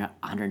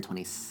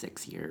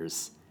 126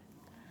 years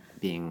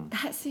being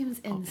That seems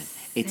open.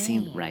 insane. It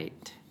seemed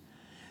right.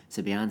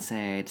 So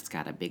Beyonce just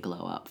got a big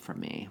glow up from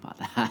me about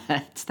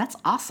that. That's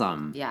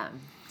awesome. Yeah.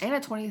 And a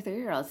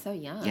 23-year-old, so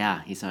young.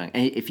 Yeah, he's so young.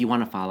 And if you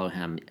want to follow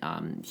him,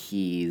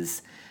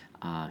 his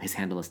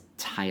handle is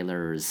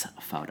Tyler's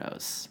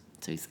Photos.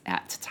 So he's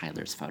at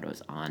Tyler's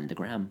Photos on the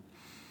gram.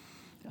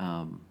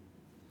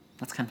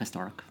 That's kind of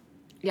historic.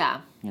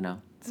 Yeah.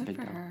 It's a Good big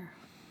for deal. her.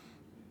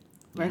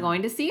 We're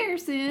going to see her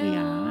soon. We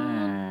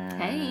are.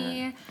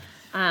 Hey.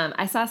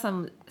 I saw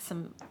some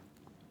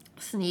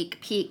sneak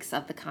peeks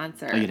of the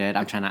concert. Oh, you did?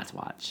 I'm trying not to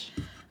watch.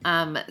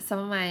 Some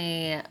of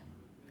my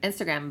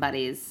Instagram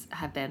buddies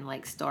have been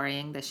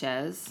storying the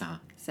shows. Uh-huh.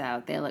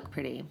 So they look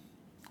pretty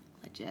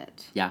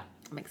legit. Yeah.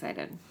 I'm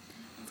excited.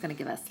 It's going to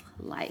give us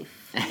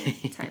life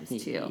times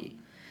 2.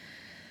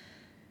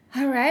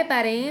 All right,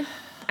 buddy.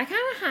 I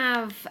kind of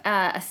have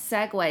a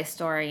segue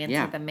story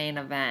into the main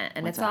event,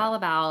 and What's it's that? all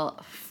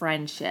about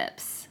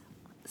friendships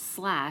 /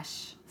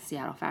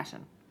 Seattle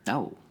fashion.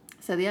 Oh.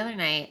 So the other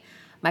night,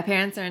 my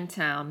parents are in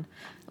town,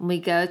 and we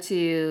go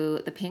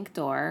to the Pink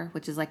Door,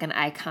 which is like an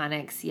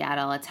iconic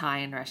Seattle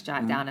Italian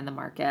restaurant down in the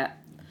market.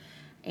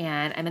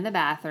 And I'm in the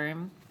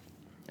bathroom,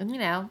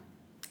 and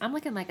I'm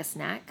looking like a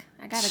snack.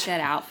 I got a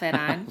good outfit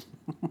on.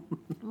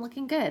 I'm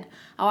looking good.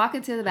 I walk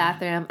into the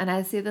bathroom, and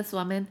I see this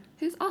woman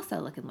who's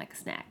also looking like a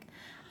snack.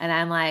 And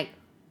I'm like,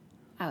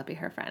 I would be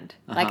her friend.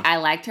 I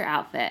liked her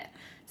outfit.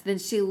 So then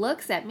she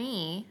looks at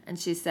me, and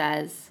she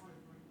says,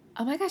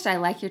 oh my gosh, I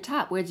like your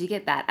top. Where'd you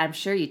get that? I'm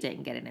sure you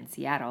didn't get it in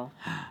Seattle.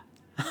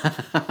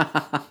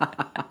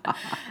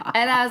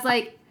 And I was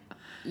like,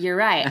 you're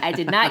right. I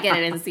did not get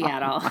it in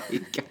Seattle. Oh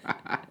my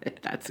God.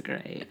 That's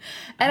great.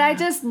 And I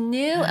just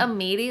knew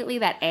immediately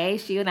that A,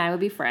 she and I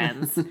would be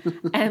friends.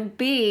 And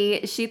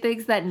B, she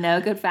thinks that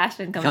no good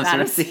fashion comes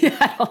out of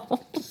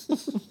Seattle.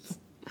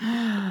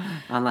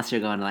 Unless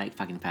you're going to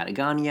fucking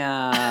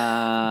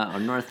Patagonia or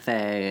North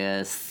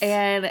Face.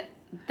 And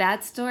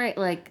that story,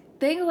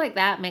 things like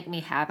that make me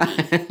happy.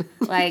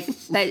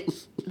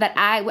 that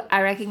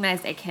I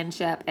recognized a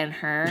kinship in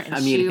her,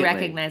 and she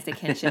recognized a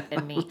kinship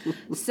in me.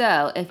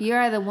 So if you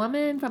are the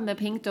woman from the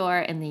Pink Door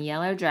in the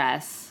yellow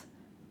dress,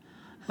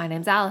 my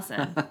name's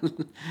Allison.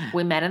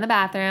 We met in the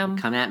bathroom.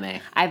 Come at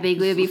me. I think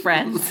we would be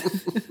friends.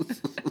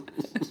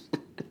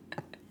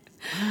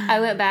 I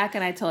went back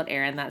and I told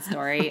Aaron that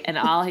story, and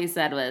all he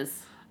said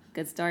was,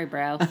 good story,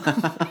 bro.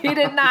 He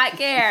did not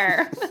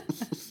care.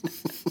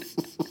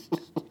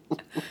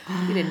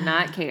 He did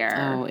not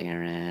care. Oh,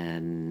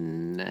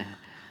 Aaron.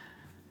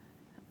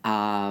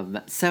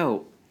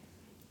 So,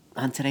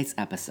 on today's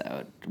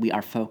episode, we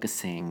are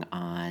focusing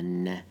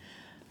on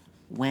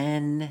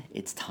when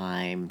it's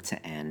time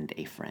to end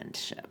a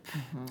friendship.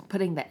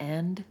 Putting the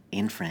end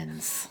In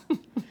friends.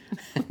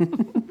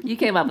 You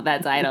came up with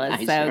that title.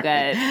 It's so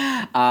good.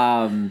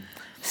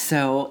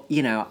 So,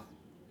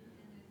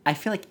 I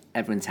feel like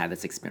everyone's had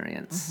this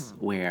experience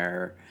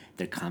where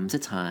there comes a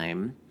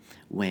time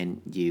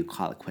when you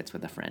call it quits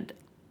with a friend.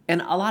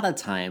 And a lot of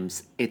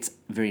times it's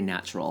very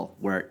natural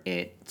where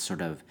it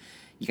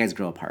you guys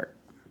grow apart.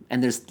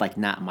 And there's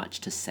not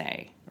much to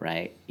say,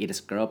 right? You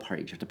just grow apart,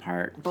 you drift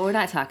apart. But we're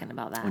not talking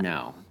about that.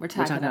 No. We're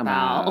talking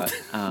about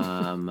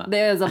um,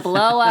 there's a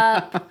blow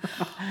up,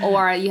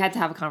 or you had to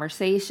have a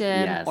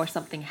conversation, Yes. or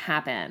something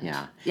happened.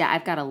 Yeah. Yeah,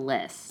 I've got a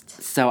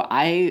list. So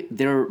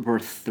there were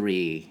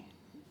 3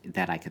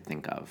 that I could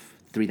think of.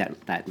 3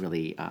 that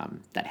really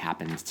that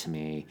happened to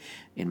me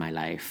in my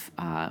life.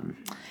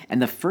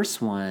 And the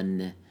first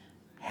one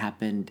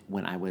happened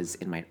when I was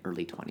in my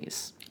early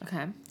 20s.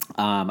 Okay.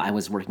 I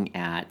was working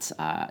at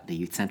the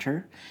youth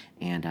center,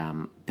 and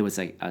there was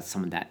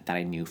someone that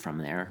I knew from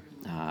there.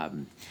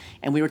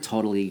 And we were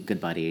totally good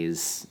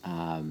buddies.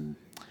 But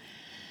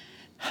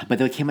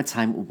there came a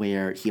time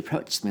where he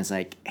approached me and was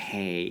like,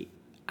 hey,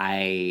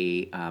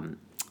 I'm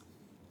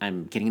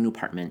getting a new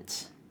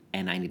apartment,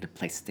 and I need a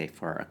place to stay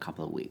for a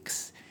couple of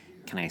weeks.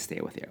 Can I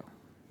stay with you?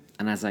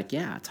 And I was like,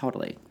 yeah,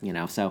 totally.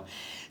 So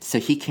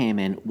he came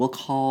in. We'll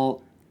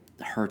call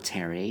her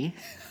Terry.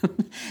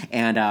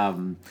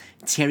 And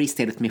Terry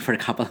stayed with me for a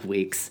couple of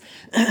weeks.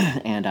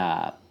 And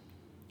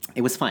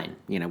it was fine.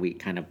 We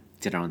kind of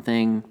did our own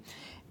thing.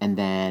 And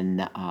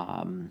then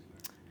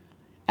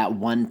at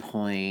one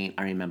point,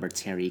 I remember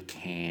Terry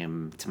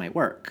came to my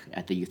work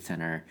at the youth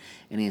center,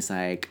 and he's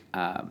like,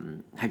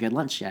 "Have you had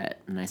lunch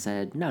yet?" And I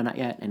said, "No, not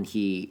yet." And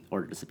he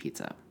ordered us a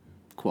pizza.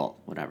 Cool,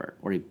 whatever.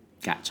 Or he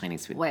got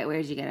Chinese food. Wait, where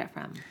did you get it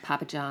from?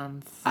 Papa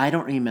John's? I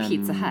don't remember.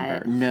 Pizza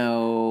Hut?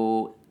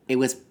 No, it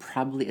was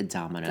probably a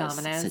Domino's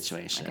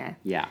situation. Okay.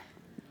 Yeah.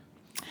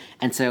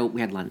 And so we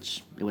had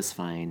lunch. It was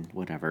fine,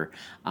 whatever.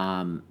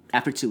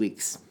 After 2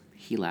 weeks,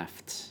 he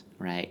left,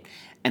 right?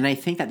 And I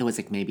think that there was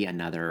like maybe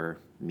another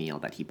meal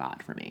that he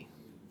bought for me,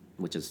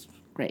 which is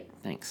great.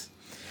 Thanks.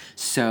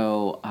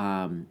 So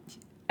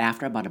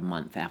after about a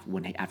month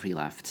after he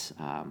left,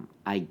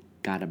 I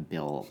got a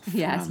bill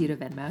He asked you to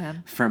Venmo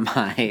him? from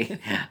my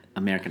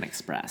American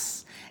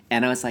Express.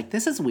 And I was like,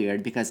 this is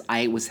weird because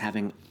I was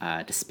having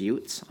a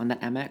dispute on that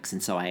Amex,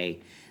 and so I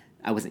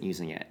wasn't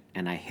using it,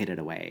 and I hid it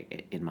away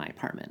in my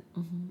apartment.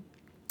 Mm-hmm.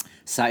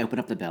 So I opened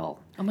up the bill.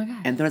 Oh my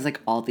God. And there was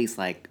like all these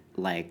like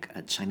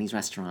Chinese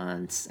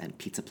restaurants and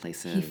pizza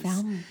places. He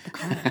found the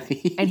card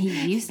and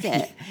he used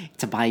it.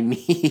 To buy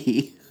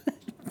me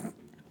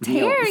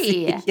Terry!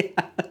 meals.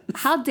 Yeah.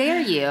 How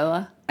dare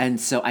you? And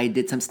so I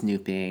did some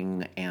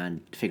snooping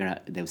and figured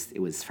out it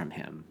was from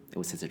him. It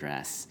was his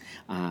address.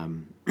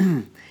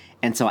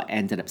 And so I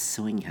ended up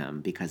suing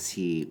him because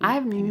he...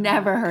 I've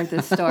never heard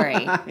this story.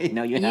 I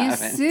know you You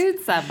haven't.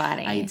 sued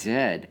somebody. I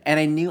did. And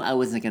I knew I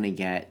wasn't going to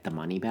get the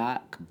money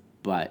back,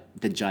 but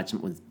the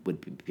judgment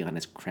would be on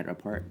his credit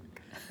report.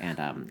 And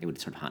it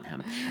would sort of haunt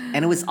him.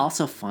 And it was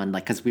also fun,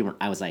 like, because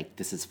I was like,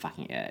 this is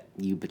fucking it.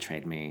 You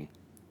betrayed me.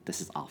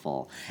 This is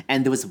awful.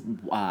 And there was...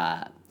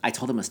 I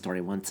told him a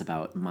story once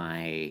about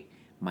my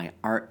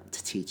art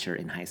teacher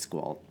in high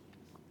school.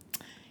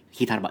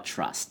 He thought about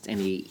trust,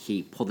 and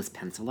he pulled his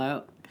pencil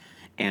out,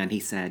 and he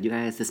said, "You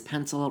guys, this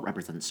pencil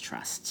represents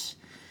trust.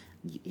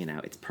 You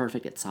know, it's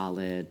perfect, it's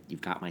solid,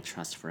 you've got my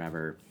trust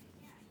forever."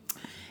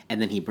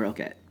 And then he broke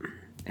it,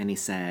 and he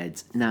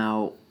said,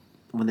 "Now,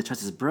 when the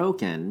trust is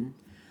broken,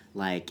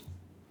 like,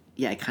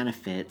 yeah, it kind of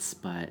fits,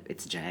 but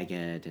it's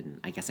jagged, and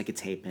I guess I could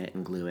tape it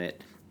and glue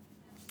it.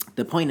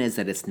 The point is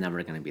that it's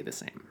never going to be the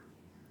same,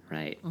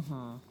 right?"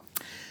 Mm-hmm.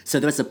 So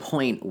there was a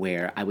point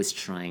where I was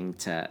trying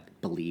to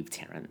believe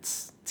Terry, and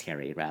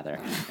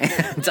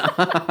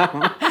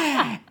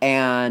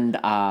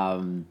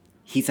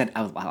he said,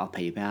 I'll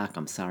pay you back,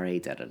 I'm sorry,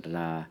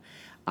 da-da-da-da.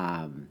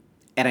 And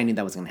I knew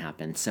that was going to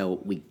happen.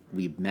 So we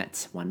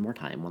met one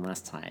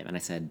last time, and I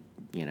said,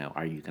 you know,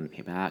 are you going to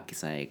pay back?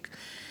 He's like,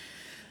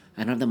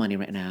 I don't have the money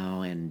right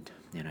now, and,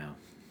 you know,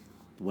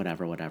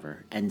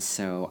 whatever. And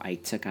so I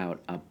took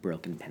out a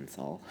broken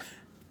pencil,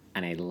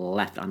 and I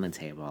left it on the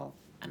table,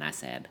 and I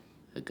said,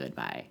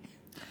 goodbye.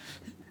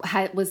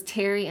 Was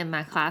Terry in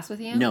my class with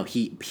you? No,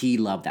 he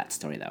loved that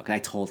story, though, because I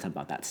told him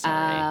about that story.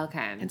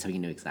 Okay. And so he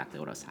knew exactly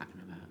what I was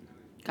talking about.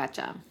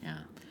 Gotcha. Yeah.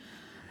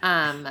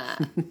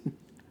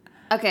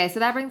 Okay, so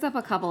that brings up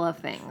a couple of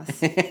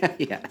things.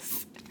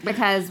 Yes.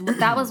 Because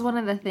that was one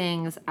of the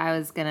things I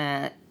was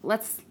gonna...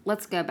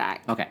 Let's go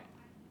back. Okay.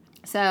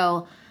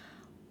 So,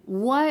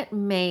 what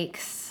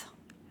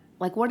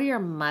are your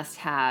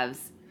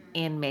must-haves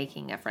in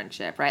making a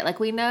friendship, right? Like,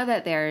 we know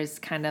that there's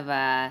kind of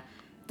a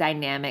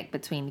dynamic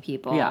between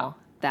people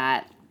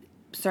that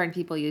certain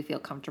people you feel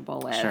comfortable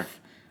with. Sure.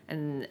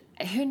 And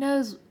who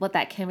knows what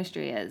that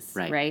chemistry is,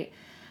 right?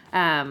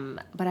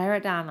 But I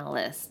wrote down a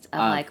list of,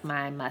 like,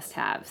 my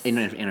must-haves. In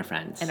a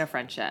friend. In a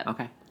friendship.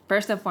 Okay.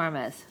 First and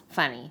foremost,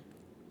 funny.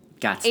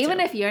 Even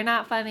if you're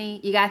not funny,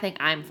 you gotta think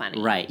I'm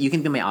funny. Right. You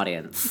can be my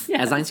audience.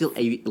 Yes. As long as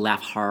you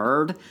laugh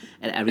hard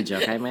at every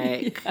joke I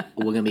make,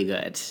 we're gonna be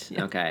good.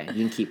 Yeah. Okay.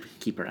 You can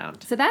keep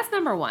around. So that's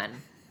number one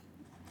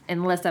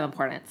in the list of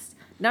importance.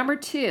 Number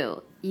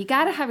two, you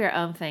gotta have your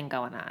own thing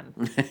going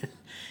on.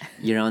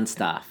 Your own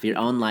stuff, your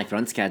own life, your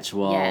own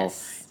schedule.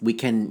 Yes. We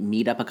can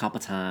meet up a couple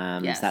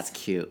times. Yes. That's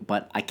cute,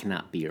 but I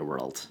cannot be your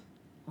world.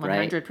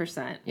 100%.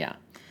 Right? Yeah.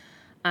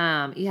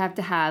 You have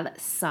to have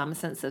some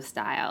sense of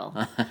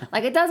style.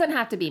 Like, it doesn't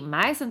have to be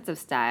my sense of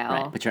style.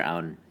 Right, but your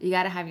own. You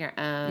got to have your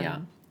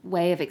own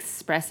way of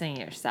expressing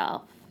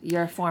yourself,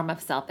 your form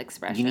of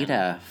self-expression. You need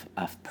a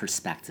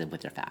perspective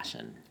with your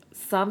fashion.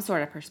 Some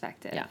sort of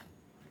perspective. Yeah.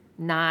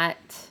 Not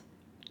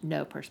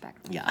no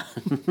perspective. Yeah.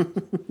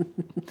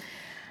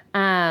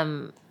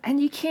 And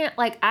you can't,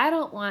 like, I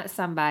don't want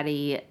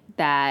somebody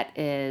that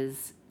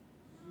is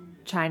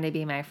trying to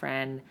be my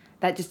friend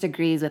that just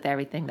agrees with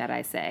everything that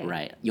I say.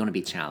 Right. You want to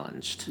be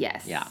challenged.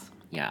 Yes. Yeah.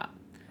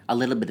 A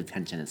little bit of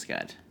tension is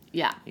good.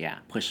 Yeah. Yeah.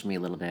 Push me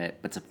a little bit,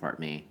 but support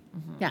me.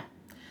 Mm-hmm. Yeah.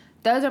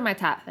 Those are my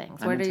top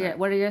things. What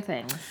are your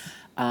things?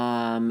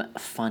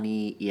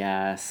 Funny,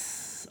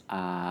 yes.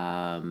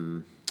 I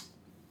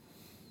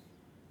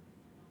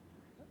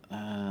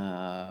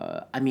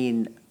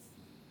mean,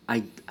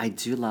 I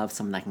do love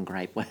someone I can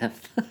gripe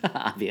with,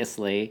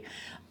 obviously.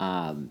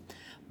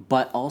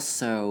 But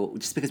also,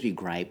 just because we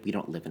gripe, we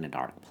don't live in a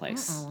dark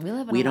place. We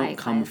live in we a don't light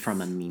come place.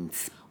 from a mean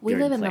spirit We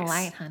live in place. the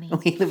light, honey.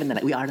 We live in the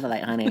light. We are the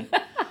light, honey.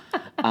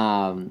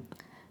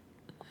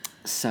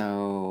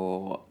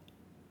 So,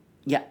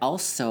 yeah,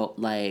 also,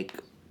 like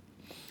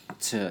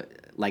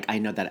like, I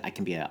know that I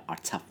can be a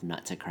tough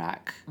nut to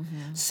crack.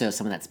 So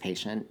someone that's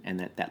patient and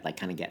that like,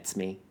 kind of gets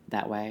me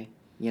that way,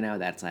 you know,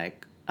 that's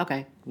like,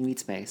 okay, you need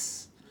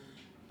space.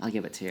 I'll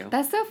give it to you.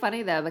 That's so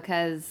funny, though,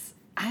 because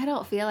I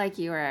don't feel like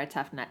you are a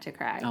tough nut to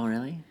crack. Oh,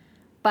 really?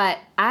 But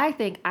I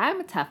think I'm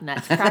a tough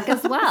nut to crack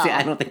as well. See,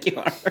 I don't think you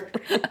are.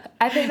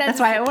 I think that's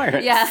why it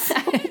works. Yeah.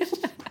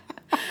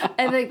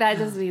 I think that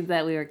just means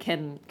that we were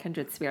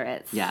kindred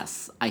spirits.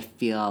 Yes. I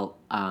feel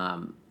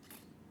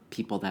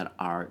people that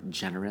are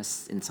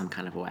generous in some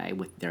kind of way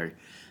with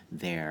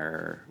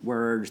their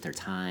words, their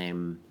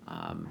time,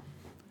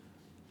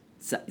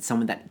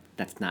 someone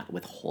that's not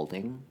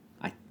withholding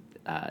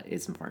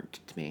is important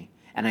to me.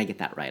 And I get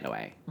that right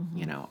away,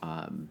 you know.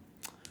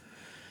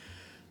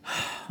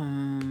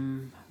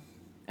 And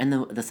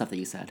the stuff that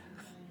you said.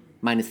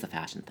 Minus the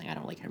fashion thing. I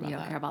don't really care about that. You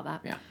don't care about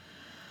that? Yeah.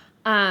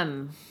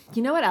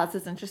 You know what else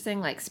is interesting?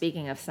 Like,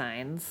 speaking of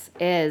signs,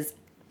 is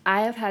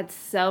I have had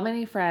so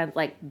many friends,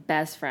 like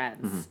best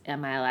friends in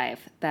my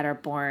life, that are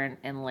born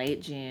in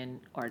late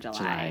June or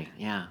July.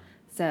 Yeah.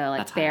 So, like,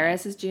 That's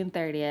Ferris is June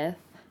 30th.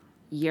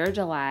 You're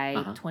July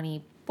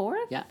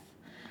 24th. Yeah.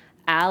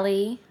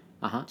 Allie,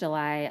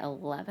 July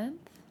 11th.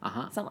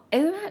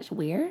 Isn't that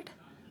weird?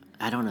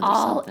 I don't know. There's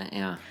something.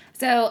 Yeah.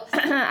 So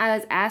I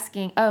was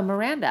asking,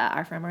 Miranda,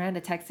 our friend Miranda,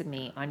 texted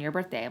me on your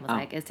birthday and was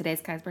like, is today's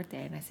Kai's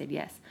birthday? And I said,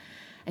 yes.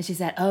 And she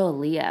said, oh,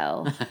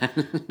 Leo.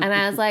 And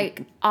I was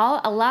like,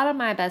 a lot of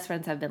my best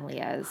friends have been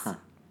Leos.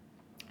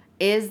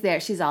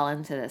 She's all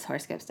into this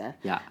horoscope stuff.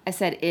 Yeah. I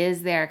said,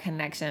 is there a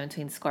connection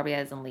between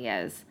Scorpios and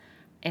Leos?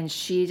 And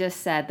she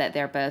just said that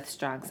they're both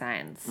strong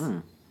signs.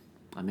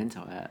 I'm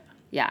into it.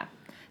 Yeah.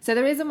 So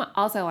the reason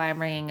also why I'm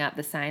bringing up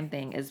the sign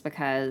thing is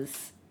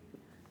because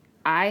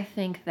I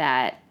think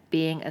that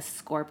being a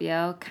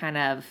Scorpio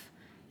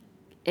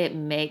it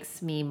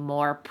makes me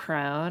more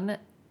prone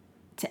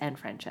to end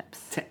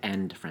friendships.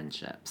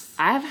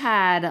 I've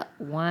had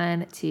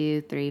 1,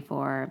 2, 3,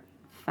 4,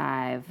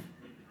 5,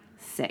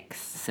 6.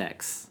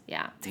 6.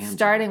 Yeah. Damn.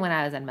 Starting when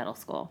I was in middle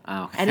school.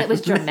 Oh, okay. And it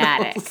was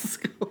dramatic.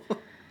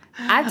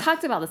 I've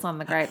talked about this on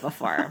the Gripe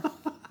before.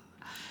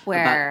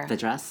 Where about the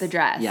dress? The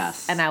dress.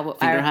 Yes. And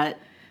Finger Hut?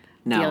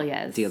 No.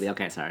 Delia's. Delia.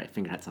 Okay, sorry.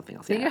 Finger Hut something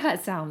else. Finger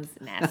Hut sounds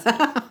nasty.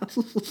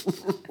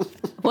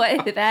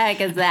 What the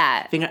heck is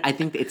that? I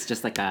think it's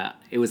just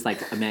it was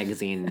like a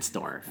magazine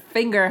store.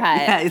 Finger Hut.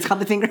 Yeah, it's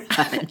called the Finger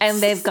Hut. And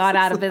they've gone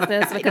out of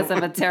business because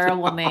of a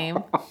terrible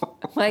name.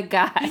 My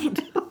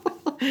God.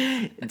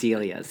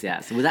 Delia's,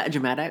 yes. Was that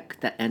dramatic,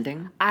 that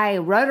ending? I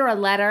wrote her a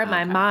letter.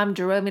 My mom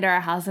drove me to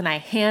our house and I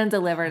hand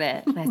delivered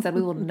it. And I said,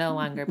 we will no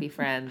longer be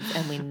friends.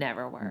 And we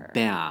never were.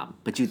 Bam.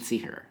 But you'd see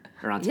her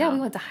around town. Yeah, we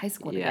went to high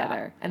school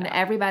together. And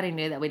everybody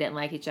knew that we didn't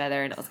like each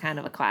other. And it was kind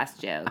of a class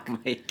joke. Oh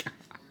my God.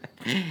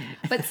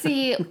 But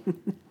see,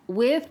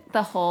 with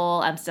the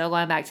whole, I'm still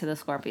going back to the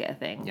Scorpio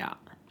thing. Yeah.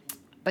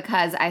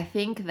 Because I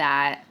think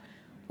that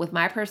with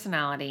my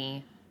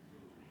personality,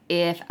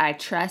 if I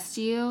trust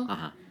you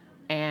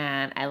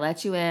and I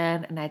let you in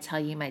and I tell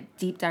you my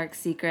deep, dark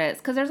secrets,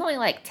 because there's only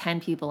like 10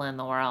 people in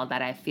the world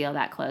that I feel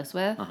that close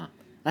with.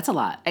 That's a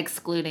lot.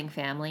 Excluding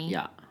family.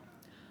 Yeah.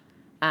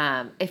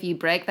 If you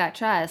break that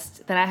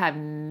trust, then I have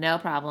no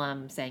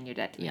problem saying you're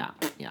dead to me. Yeah,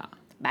 yeah.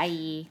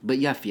 Bye. But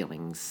you have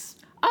feelings.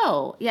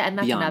 Oh, yeah, and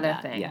that's Beyond another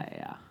that. thing.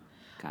 Yeah.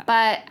 Got it.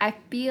 But I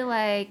feel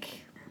like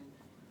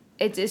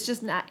it's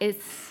just not,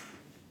 it's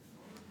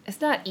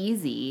not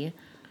easy,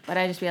 but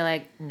I just feel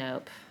like,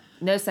 nope.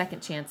 No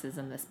second chances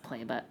in this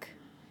playbook.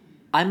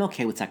 I'm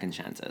okay with second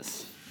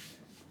chances.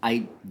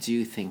 I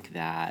do think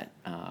that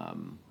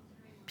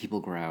people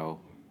grow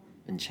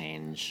and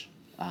change.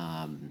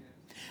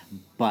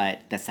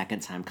 But the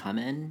second time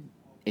coming,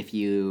 if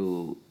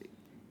you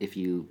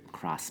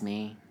cross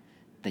me,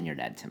 then you're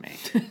dead to me.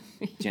 Do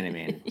you know what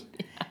I mean? Yeah.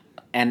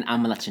 And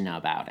I'm going to let you know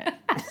about it.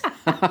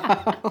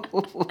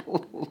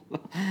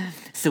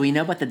 So we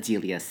know about the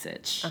Delia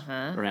sitch.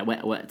 Right?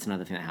 What's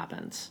another thing that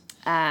happens?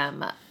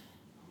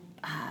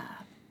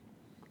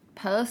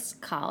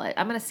 Post-college.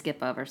 I'm going to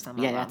skip over some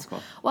of them. Yeah, that's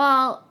cool.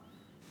 Well,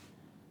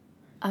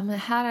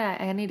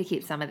 I need to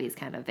keep some of these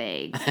kind of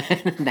vague.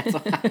 That's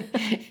why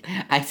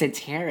I said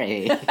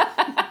Terry.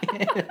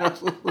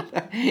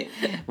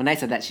 When I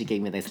said that, she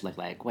gave me this look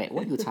like, wait,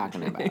 what are you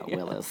talking about,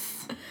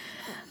 Willis?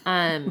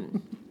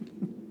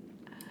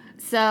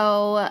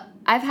 So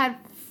I've had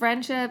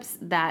friendships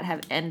that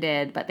have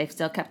ended, but they've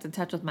still kept in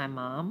touch with my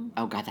mom.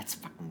 Oh, God, that's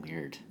fucking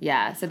weird.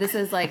 Yeah, so this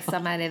is like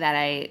somebody that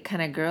I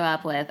kind of grew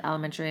up with,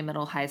 elementary,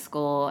 middle, high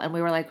school, and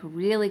we were like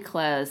really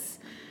close.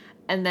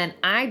 And then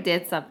I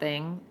did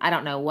something. I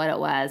don't know what it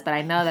was, but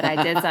I know that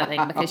I did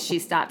something because she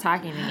stopped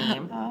talking to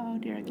me. Oh,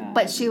 dear God.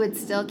 But she would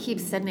still keep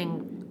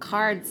sending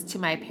cards to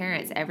my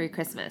parents every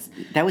Christmas.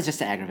 That was just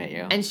to aggravate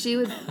you. And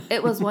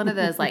it was one of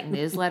those like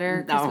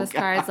newsletter Christmas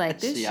cards, like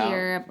this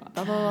year,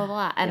 blah, blah, blah,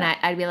 blah. And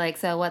I'd be like,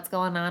 so what's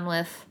going on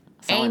with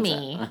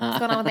Amy. What's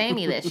going on with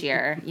Amy this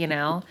year? You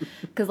know,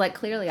 because like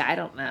clearly I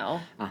don't know.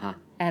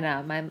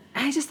 And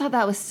I just thought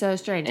that was so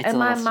strange. It's and a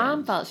my little mom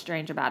strange. felt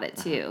strange about it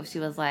too. She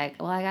was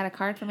like, "Well, I got a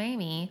card from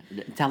Amy."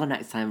 Tell her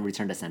next time,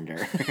 return to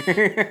sender.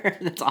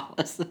 That's all.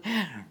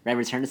 Right,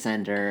 return to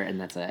sender, and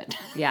that's it.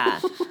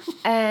 Yeah.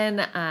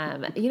 And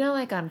you know,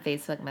 like on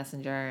Facebook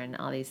Messenger and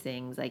all these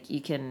things, like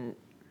you can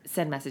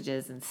send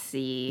messages and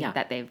see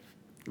that they've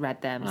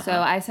read them. So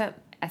I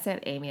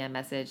sent Amy a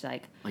message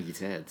like, Oh, you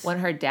did? when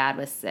her dad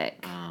was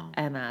sick. Oh.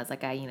 And I was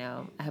like, I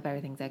hope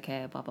everything's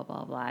okay, blah, blah,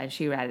 blah, blah. And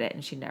she read it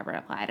and she never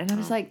replied. And I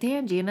was like,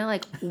 damn, Gina,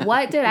 like,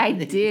 what did I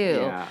do?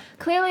 Yeah.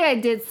 Clearly I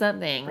did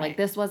something. Right. Like,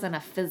 this wasn't a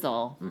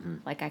fizzle.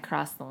 Like, I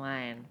crossed the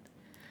line.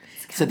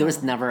 So there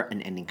was never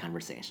an ending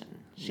conversation.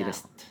 She No.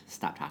 just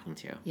stopped talking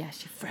to you. Yeah,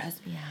 she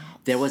froze me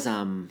out. There was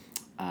a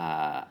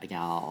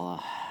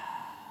gal,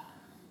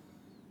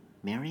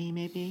 Mary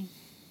maybe,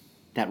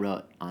 that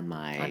wrote on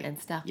my On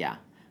Insta? Yeah,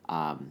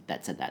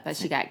 that said that But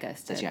she got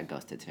ghosted. That she got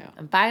ghosted too.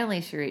 And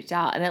finally she reached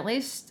out. And at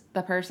least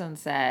the person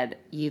said,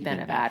 you've been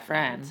a bad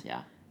friend.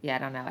 Yeah. Yeah, I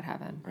don't know what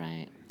happened.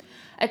 Right.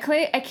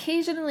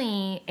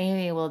 Occasionally,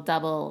 Amy will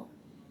double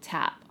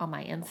tap on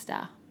my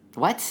Insta.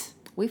 What?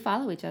 We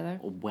follow each other.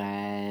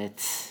 What?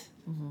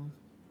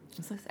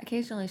 So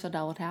occasionally she'll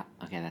double tap,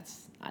 Okay,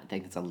 I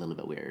think it's a little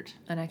bit weird.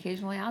 and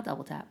occasionally I'll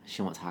double tap.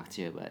 She won't talk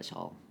to you, but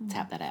she'll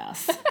tap that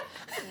ass.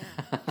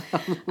 All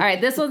right,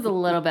 this one's a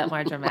little bit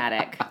more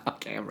dramatic.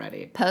 Okay, I'm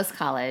ready. Post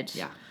college,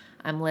 Yeah.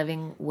 I'm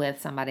living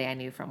with somebody I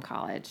knew from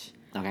college,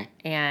 Okay.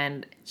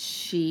 and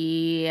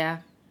she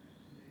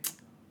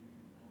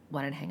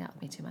wanted to hang out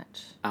with me too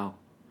much. Oh,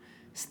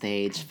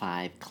 stage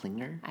 5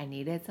 clinger. I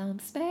needed some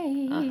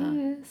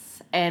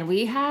space, and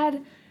we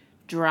had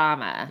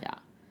drama. Yeah.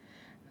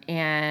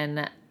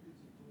 And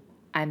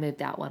I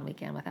moved out one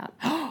weekend without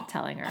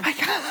telling her. Oh my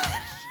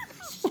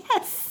god.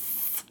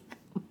 Yes.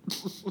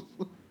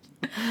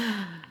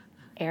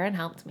 Aaron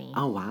helped me.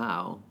 Oh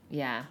wow.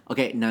 Yeah.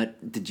 Okay, now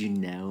did you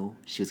know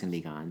she was gonna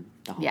be gone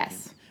the whole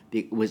Yes.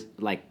 time? Was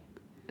like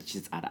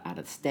she's out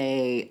of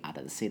state, out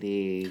of the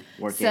city,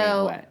 working.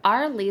 So what?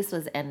 our lease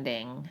was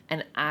ending,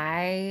 and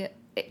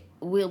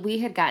we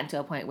had gotten to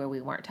a point where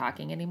we weren't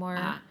talking anymore.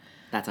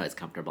 That's always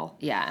comfortable.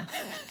 Yeah,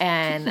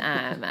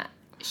 and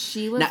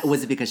she was. Now,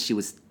 was it because she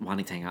was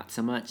wanting to hang out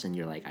so much, and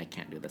you're like, I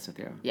can't do this with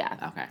you?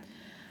 Yeah. Okay.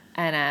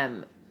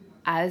 And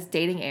I was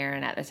dating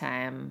Aaron at the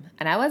time,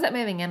 and I wasn't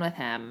moving in with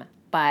him,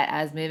 but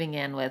I was moving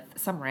in with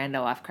some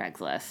rando off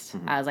Craigslist.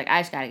 I was like,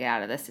 I just got to get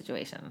out of this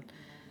situation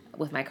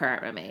with my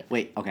current roommate.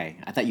 Wait, okay.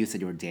 I thought you said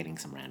you were dating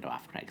some rando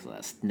off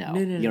Craigslist. No,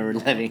 No, you're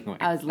living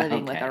with. I was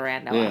living with a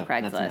rando off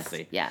Craigslist. That's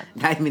messy. Yeah.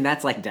 I mean,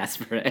 that's like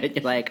desperate.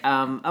 You're like,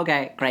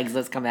 okay,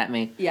 Craigslist, come at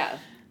me. Yeah.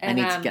 I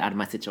need to get out of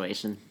my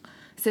situation.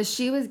 So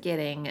she was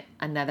getting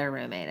another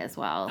roommate as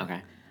well.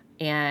 Okay.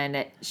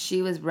 And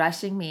she was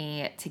rushing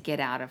me to get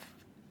out of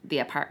the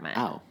apartment.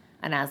 Oh.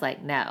 And I was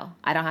like, no,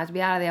 I don't have to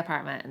be out of the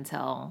apartment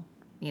until,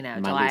 My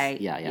July.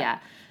 lease- yeah.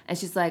 And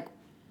she's like,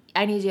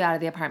 I need you out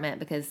of the apartment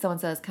because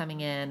so-and-so is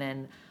coming in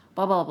and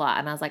blah, blah, blah.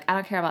 And I was like, I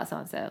don't care about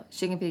so-and-so.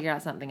 She can figure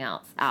out something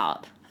else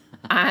out.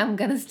 I'm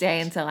going to stay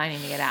until I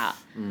need to get out.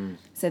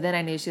 So then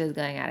I knew she was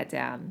going out of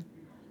town.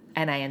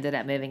 And I ended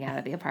up moving out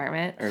of the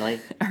apartment. Early?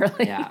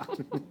 Early. Yeah.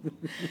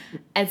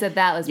 And so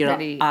that was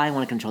pretty... I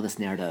want to control this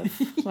narrative.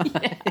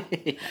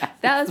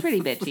 That was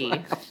pretty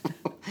bitchy.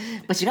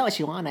 But she got what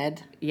she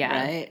wanted.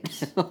 Yeah.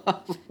 Right?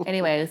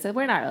 Anyway, so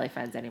we're not really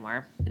friends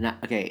anymore.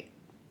 Okay.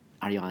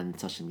 Are you on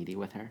social media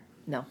with her?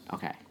 No.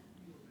 Okay.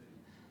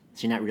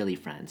 So you're not really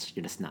friends.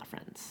 You're just not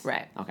friends.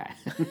 Right. Okay.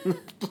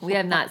 We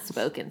have not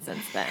spoken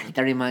since then.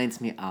 That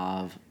reminds me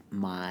of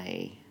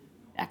my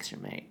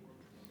ex-roommate.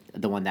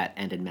 The one that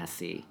ended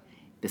messy.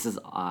 This is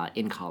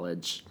in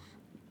college.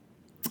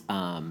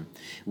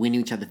 We knew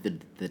each other through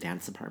the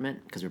dance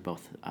department because we're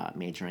both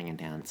majoring in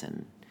dance,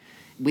 and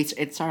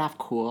it started off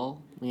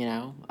cool, you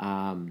know.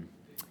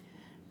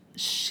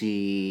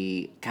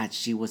 She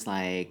was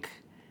like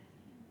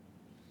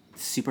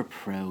super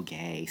pro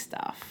gay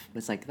stuff.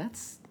 It's like,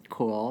 that's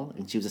cool,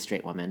 and she was a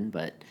straight woman,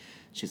 but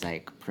she was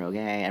like pro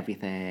gay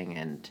everything,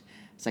 and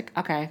it's like,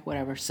 okay,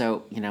 whatever.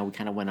 So we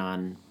kind of went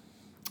on.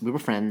 We were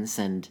friends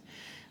and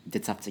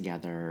did stuff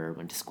together,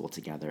 went to school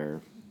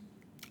together,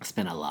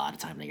 spent a lot of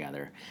time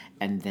together.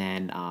 And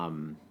then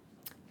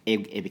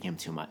it became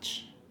too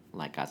much.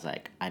 Like, I was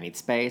like, I need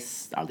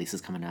space. Our lease is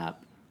coming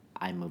up.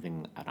 I'm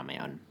moving out on my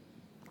own.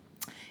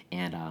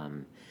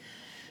 And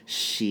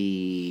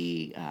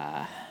she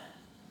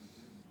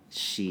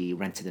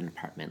rented an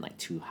apartment like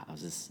 2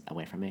 houses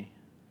away from me.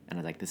 And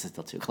I was like, this is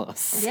still too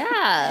close.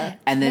 Yeah.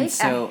 And then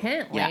Take a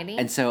hint, lady.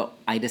 and so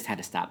I just had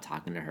to stop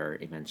talking to her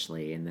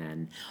eventually. And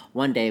then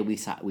one day we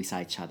saw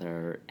each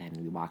other and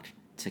we walked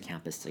to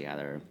campus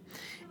together.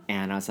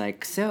 And I was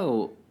like,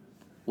 so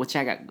what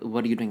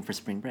are you doing for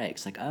spring break?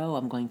 She's like, oh,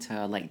 I'm going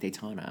to like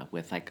Daytona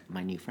with like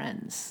my new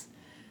friends.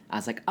 I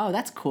was like, oh,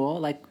 that's cool.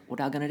 Like, what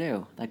are you gonna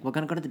do? Like, we're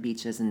gonna go to the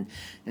beaches and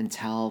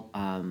tell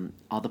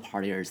all the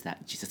partiers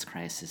that Jesus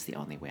Christ is the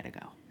only way to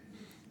go.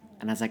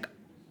 And I was like,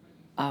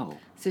 Oh.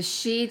 So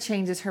she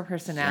changes her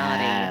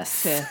personality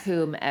to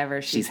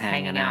whomever she's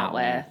hanging out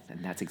with.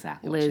 And that's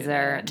exactly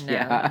Loser. what she did.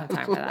 No, I don't have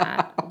time for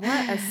that.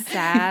 What a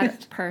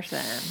sad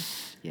person.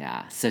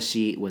 Yeah. So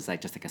she was like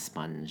just like a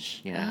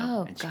sponge,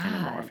 Oh, and she kind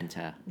of morphed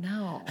into.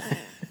 No.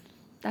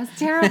 That's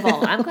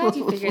terrible. I'm glad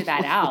you figured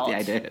that out. Yeah,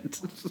 I did.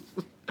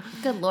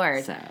 Good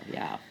Lord. So,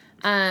 yeah.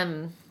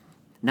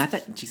 Not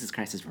that Jesus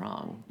Christ is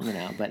wrong,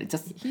 but it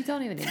just. You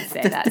don't even need to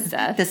say that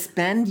stuff. To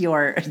spend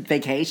your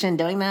vacation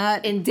doing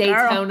that? In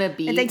Daytona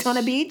Beach. In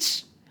Daytona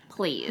Beach?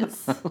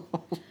 Please.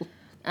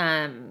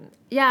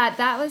 Yeah,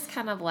 that was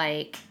kind of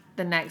like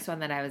the next one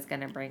that I was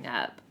going to bring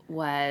up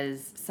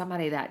was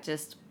somebody that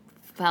just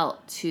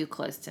felt too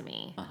close to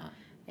me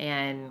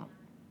and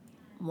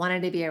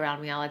wanted to be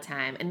around me all the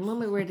time. And when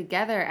we were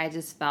together, I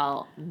just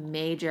felt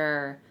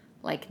major,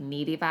 like,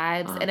 needy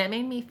vibes, and it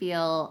made me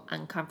feel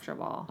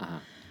uncomfortable.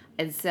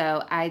 And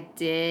so I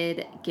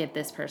did give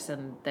this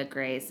person the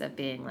grace of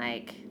being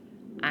like,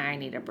 I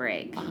need a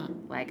break.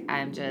 Like,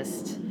 I'm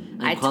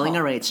calling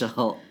her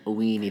Rachel.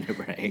 We need a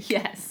break.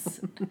 Yes.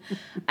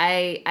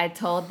 I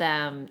told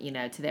them,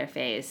 to their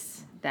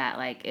face that,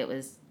 like,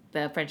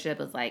 the friendship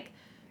was, like,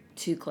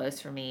 too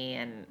close for me.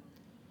 And,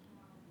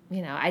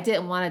 I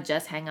didn't want to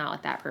just hang out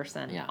with that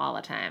person all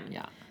the time.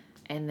 Yeah.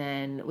 And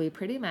then we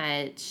pretty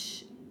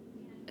much,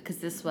 because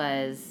this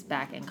was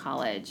back in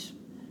college,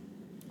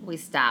 we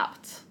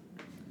stopped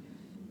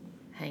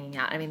hanging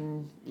out. I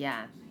mean,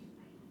 yeah.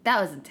 That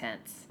was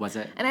intense. Was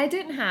it? And I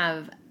didn't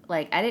have,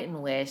 I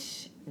didn't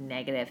wish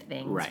negative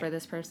things for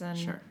this person.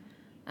 Sure.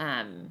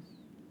 But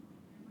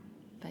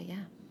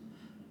yeah.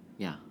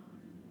 Yeah.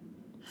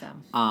 So.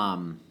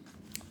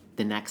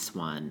 The next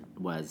one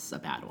was a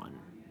bad one.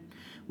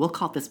 We'll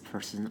call this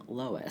person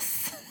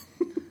Lois.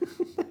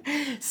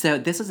 So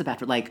this was a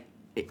bad,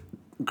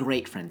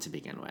 great friend to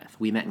begin with.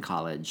 We met in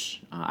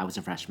college. I was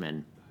a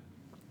freshman.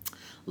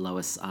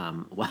 Lois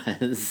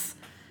was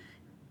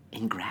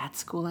in grad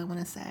school, I want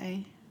to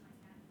say.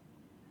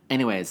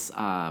 Anyways,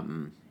 law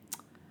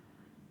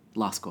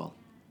school.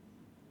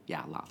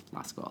 Yeah,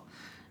 law school.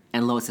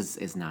 And Lois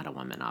is not a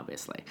woman,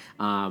 obviously.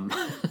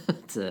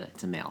 It's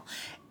a male.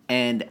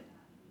 And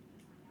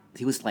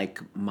he was like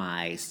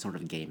my sort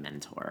of gay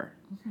mentor.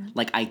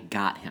 Like, I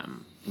got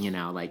him,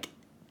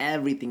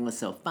 everything was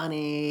so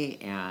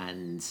funny,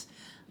 and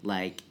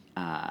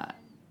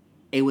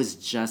it was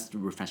just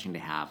refreshing to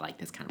have like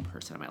this kind of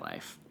person in my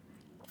life.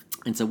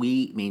 And so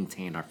we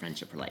maintained our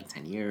friendship for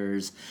 10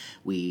 years.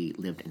 We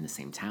lived in the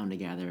same town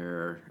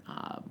together.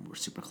 We're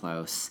super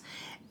close.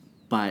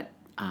 But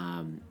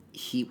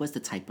he was the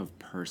type of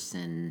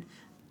person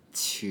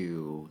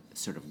to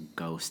sort of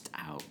ghost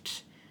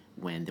out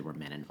when there were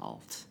men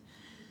involved.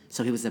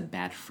 So he was a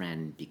bad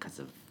friend because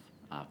of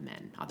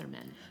men, other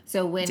men.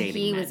 So when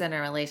he was in a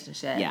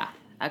relationship. Yeah.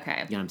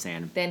 Okay. You know what I'm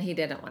saying? Then he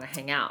didn't want to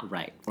hang out.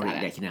 Right. Or he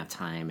didn't have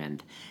time.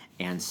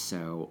 And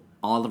so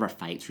all of our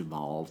fights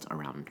revolved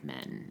around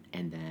men.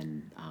 And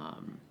then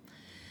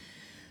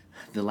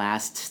the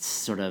last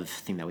sort of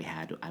thing that we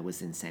had, I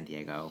was in San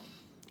Diego.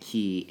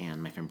 He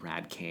and my friend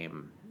Brad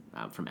came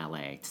from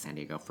LA to San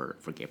Diego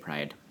for Gay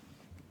Pride.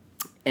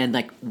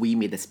 And we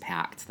made this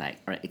pact that,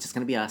 all right, it's just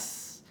going to be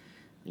us.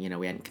 We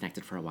hadn't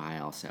connected for a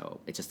while, so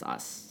it's just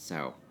us.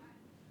 So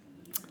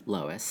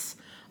Lois,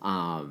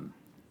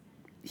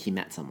 he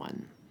met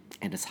someone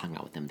and just hung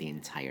out with them the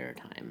entire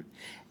time.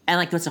 And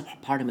there was a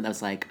part of me that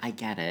was like, I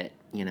get it,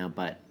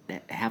 but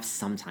have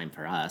some time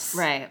for us.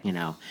 Right.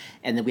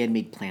 And then we had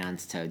made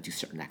plans to do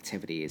certain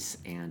activities,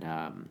 and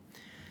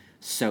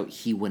so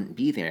he wouldn't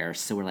be there.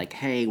 So we're like,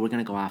 hey, we're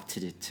going to go off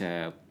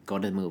to go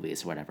to the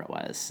movies or whatever it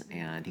was.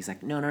 And he's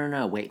like,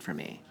 no, wait for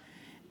me.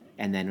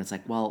 And then it's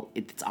like, well,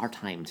 it's our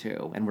time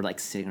too. And we're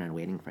sitting around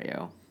waiting for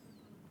you.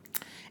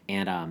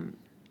 And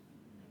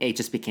it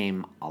just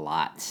became a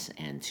lot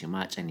and too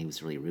much. And he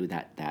was really rude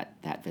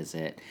that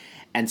visit.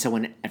 And so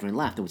when everyone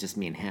left, it was just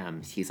me and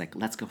him. He's like,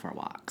 let's go for a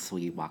walk. So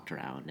we walked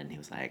around, and he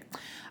was like,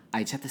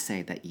 I just have to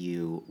say that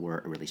you were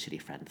a really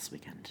shitty friend this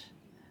weekend.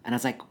 And I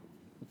was like,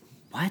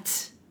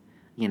 what?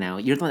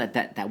 You're the one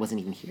that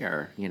wasn't even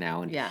here,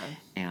 And, yeah.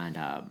 And,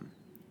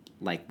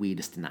 we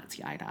just did not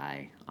see eye to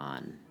eye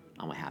on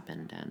what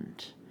happened.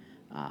 And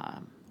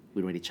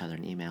we wrote each other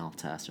an email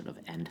to sort of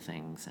end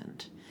things.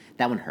 And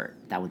that one hurt.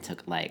 That one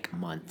took,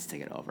 months to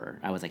get over.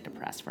 I was,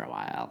 depressed for a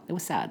while. It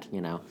was sad,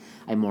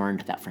 I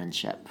mourned that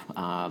friendship.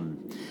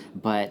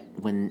 But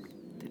when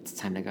it's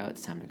time to go,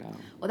 it's time to go.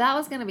 Well, that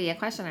was going to be a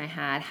question I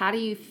had. How do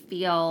you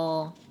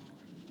feel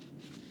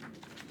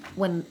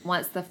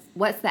what's the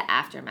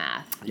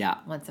aftermath? Yeah.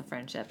 Once a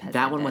friendship has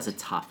That ended? one was a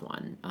tough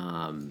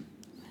one.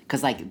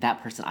 Because,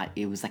 that person,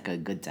 it was, a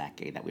good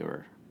decade that we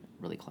were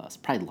really close.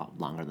 Probably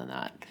longer than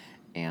that.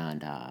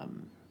 And,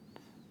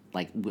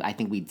 I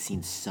think we'd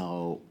seen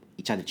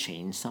each other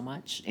change so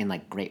much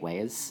in, great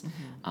ways.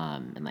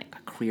 Mm-hmm. And,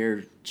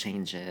 career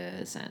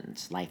changes and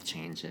life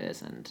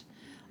changes. And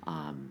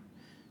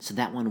so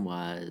that one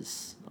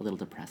was a little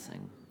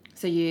depressing.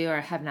 So you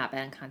have not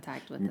been in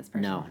contact with this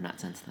person? No, not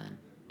since then.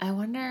 I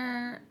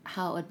wonder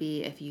how it would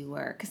be if you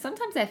were. Because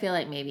sometimes I feel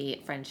like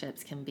maybe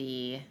friendships can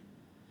be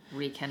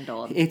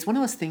rekindled. It's one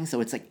of those things,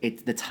 though. It's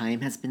like the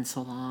time has been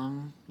so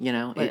long, you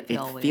know. Would it It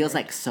feel feels weird?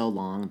 like so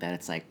long that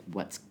it's like,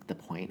 what's the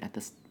point at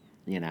this,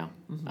 you know?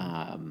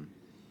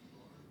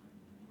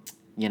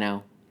 You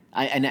know,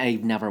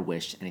 I've never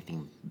wished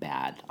anything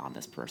bad on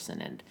this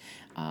person, and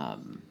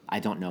I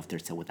don't know if they're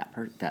still with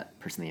that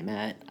person they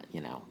met.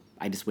 You know,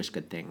 I just wish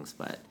good things,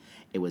 but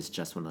it was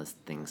just one of those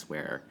things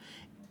where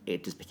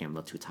it just became a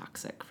little too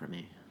toxic for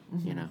me.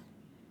 You know,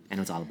 and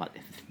it was all about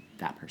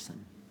that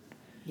person.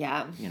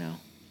 Yeah. You know.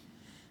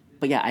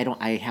 But yeah,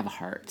 I have a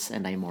heart,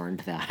 and I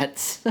mourned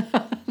that.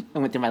 I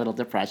went through my little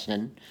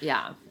depression.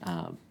 Yeah.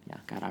 Yeah,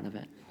 got out of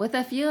it. With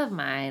a few of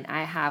mine,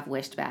 I have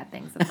wished bad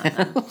things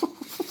upon them.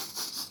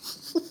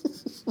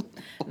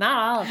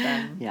 Not all of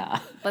them. Yeah.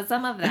 But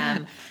some of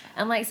them.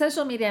 And like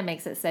social media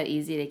makes it so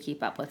easy to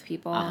keep up with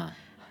people.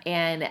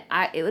 And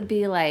it would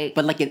be like,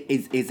 But like,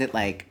 is it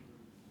like?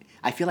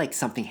 I feel like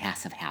something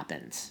has to have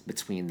happened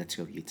between the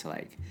two of you to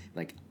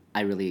like.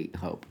 I really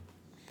hope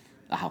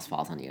a house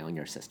falls on you and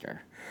your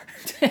sister.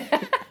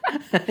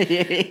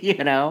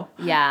 You know?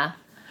 yeah.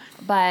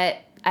 But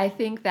I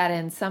think that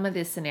in some of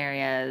these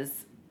scenarios,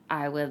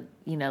 I would,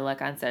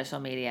 look on social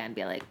media and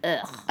be like,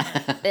 ugh,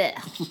 ugh,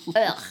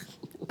 ugh.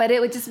 But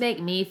it would just make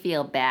me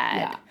feel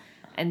bad. Yeah.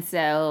 And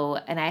so,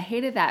 and I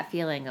hated that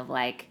feeling of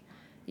like,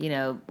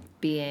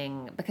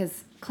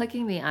 because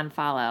clicking the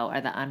unfollow or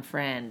the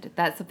unfriend,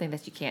 that's something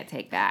that you can't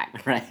take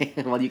back. Right.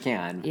 Well, you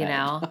can. You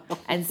know?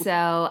 And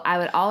so I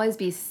would always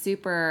be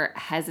super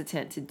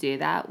hesitant to do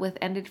that with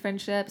ended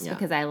friendships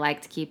because I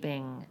liked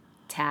keeping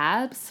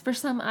tabs for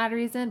some odd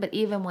reason. But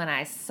even when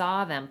I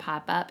saw them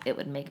pop up, it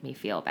would make me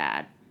feel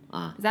bad.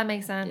 Does that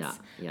make sense?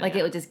 Yeah. Like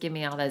it would just give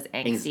me all those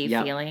angsty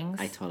feelings.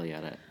 I totally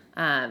get it.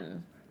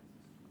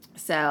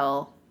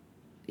 So,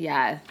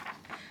 yeah.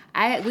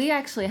 We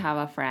actually have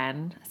a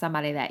friend,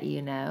 somebody that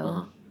you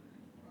know,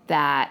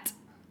 that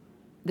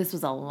this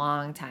was a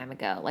long time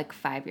ago, like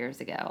 5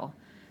 years ago,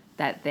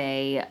 that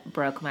they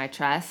broke my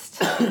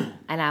trust,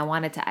 and I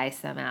wanted to ice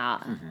them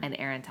out, and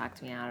Aaron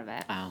talked me out of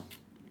it. Oh.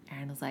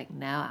 Aaron was like,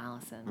 no,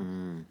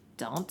 Allison,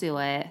 don't do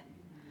it.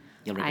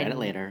 You'll regret it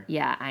later.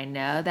 Yeah, I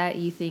know that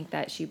you think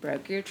that she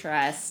broke your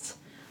trust,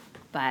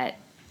 but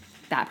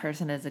that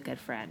person is a good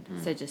friend,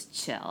 so just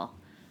chill.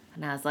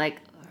 And I was like...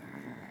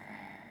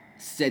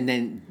 So, and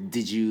then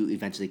did you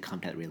eventually come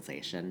to that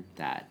realization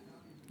that...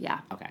 Yeah.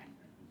 Okay.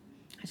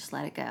 I just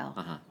let it go.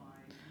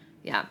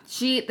 Yeah.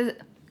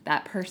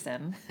 That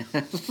person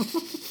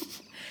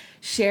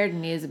shared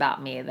news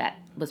about me that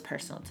was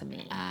personal to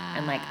me.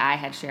 And like I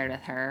had shared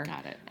with her.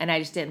 Got it. And I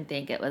just didn't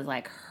think it was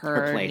like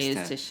her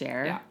news to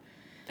share. Yeah.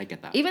 I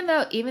get that.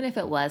 Even if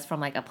it was from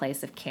like a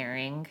place of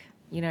caring,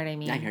 you know what I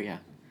mean? Yeah, I hear you.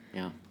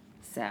 Yeah.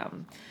 So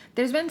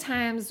there's been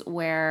times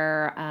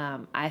where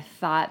I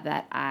thought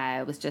that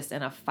I was just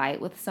in a fight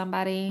with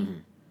somebody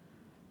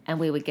and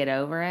we would get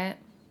over it.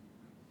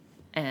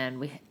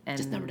 And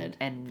just never did.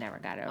 And never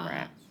got over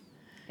it.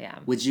 Yeah.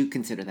 Would you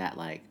consider that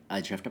like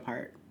a drift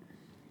apart?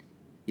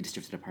 You just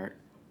drifted apart?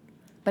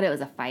 But it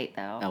was a fight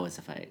though. Oh, it was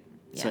a fight.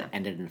 So it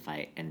ended in a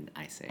fight, and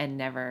I see. And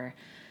never...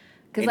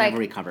 It like, never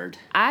recovered.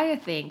 I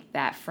think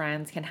that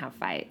friends can have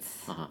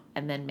fights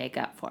and then make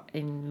up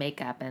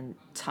and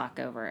talk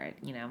over it,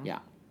 you know? Yeah.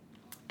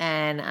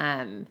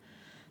 And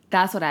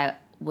that's what I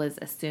was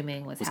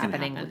assuming was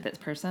happening with this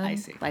person. I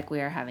see. Like we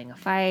were having a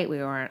fight. We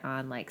weren't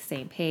on like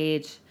same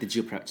page. Did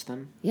you approach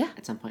them? Yeah.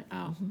 At some point?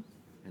 Oh.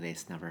 They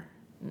just never...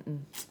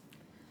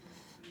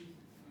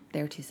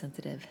 They were too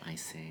sensitive. I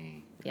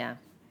see. Yeah.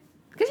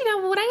 Because,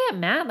 when I get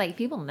mad, like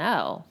people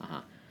know.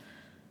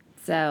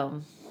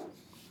 So...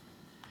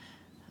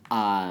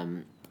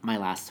 My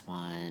last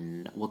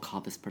one, we'll call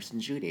this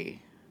person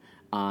Judy.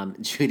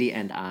 Judy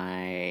and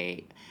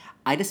I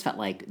just felt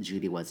like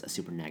Judy was a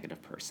super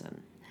negative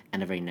person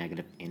and a very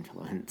negative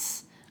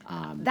influence.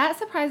 That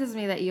surprises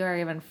me that you are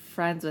even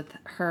friends with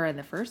her in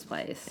the first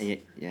place.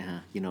 Yeah,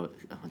 you know what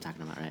I'm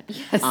talking about, right?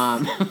 Yes.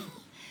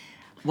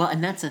 Well,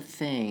 and that's the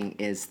thing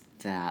is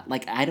that,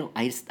 like, I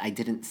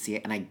didn't see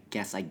it, and I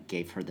guess I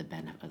gave her the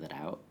benefit of the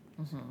doubt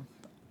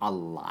a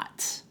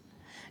lot.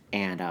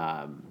 And,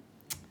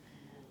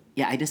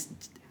 yeah,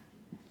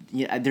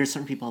 there's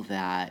certain people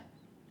that,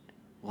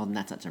 well,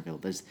 that's not certain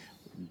people.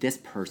 This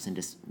person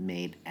just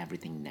made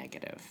everything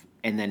negative.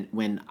 And then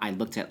when I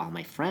looked at all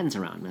my friends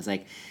around me, I was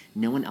like,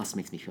 no one else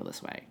makes me feel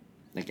this way.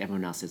 Like,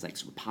 everyone else is, like,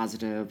 super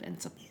positive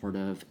and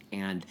supportive.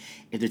 And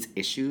if there's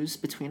issues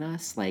between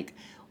us, like,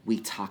 we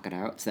talk it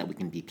out so that we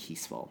can be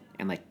peaceful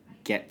and, like,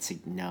 get to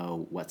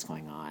know what's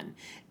going on.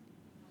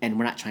 And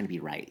we're not trying to be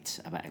right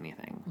about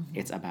anything.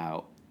 It's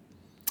about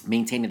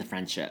maintaining the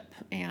friendship.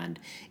 And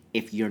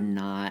if you're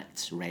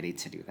not ready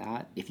to do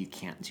that, if you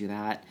can't do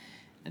that,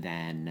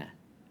 then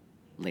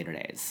later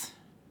days,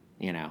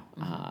 yeah.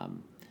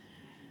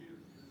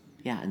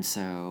 And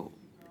so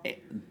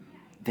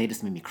they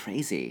just made me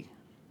crazy.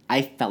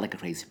 I felt like a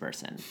crazy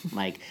person.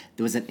 Like,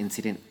 there was an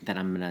incident that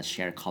I'm going to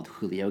share called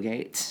Julio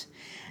Gate.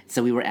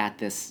 So we were at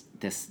this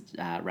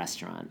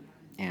restaurant,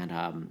 and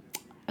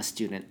a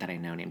student that I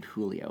know named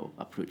Julio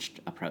approached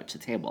the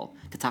table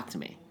to talk to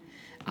me.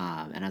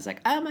 And I was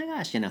like, oh my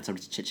gosh, sort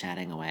of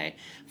chit-chatting away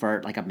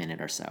for like a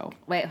minute or so.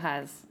 Wait,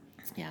 Huz.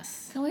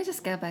 Yes. Can we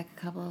just go back a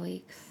couple of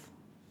weeks?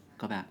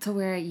 Go back. To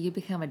where you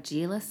become a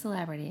G-list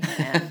celebrity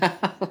again.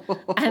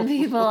 And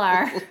people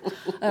are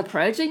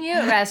approaching you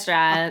at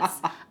restaurants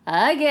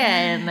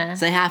again.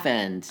 So it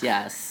happened,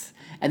 yes.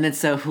 And then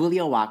so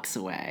Julio walks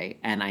away,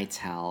 and I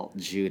tell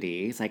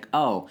Judy, it's like,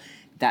 oh,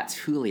 that's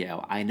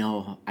Julio. I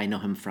know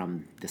him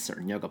from this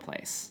certain yoga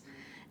place.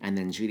 And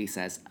then Judy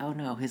says, oh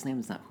no, his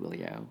name's not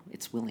Julio,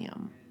 it's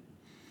William.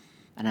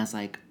 And I was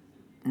like,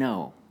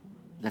 no,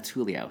 that's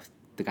Julio,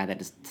 the guy that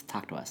just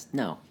talked to us.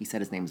 No, he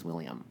said his name's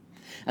William.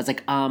 I was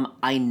like,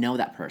 I know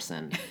that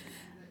person.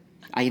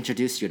 I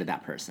introduced you to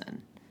that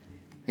person.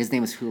 His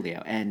name is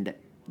Julio. And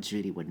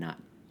Judy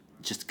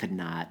could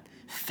not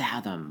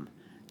fathom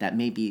that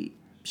maybe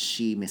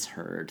she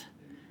misheard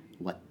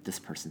what this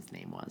person's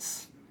name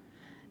was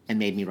and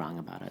made me wrong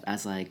about it. I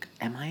was like,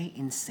 am I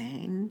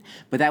insane?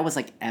 But that was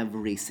like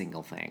every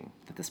single thing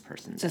that this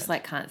person did. Just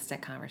like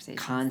constant conversations.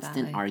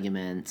 Constant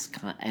arguments.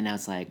 And I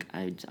was like,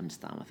 I'm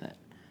just done with it.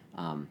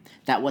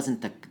 That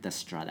wasn't the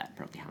straw that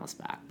broke the camel's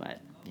back,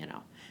 but,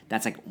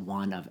 that's like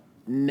one of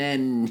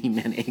many,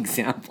 many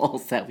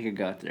examples that we could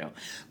go through.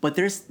 But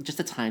there's just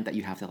a time that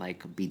you have to,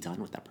 like, be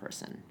done with that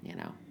person,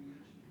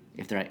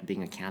 if they're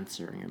being a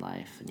cancer in your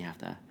life, and you have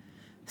to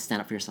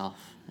stand up for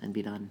yourself and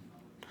be done.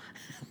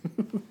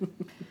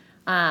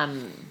 How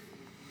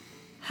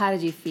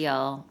did you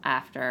feel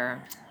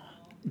after?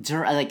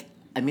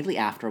 Immediately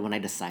after, when I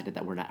decided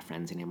that we're not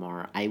friends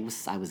anymore, I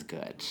was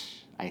good.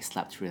 I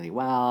slept really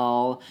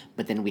well,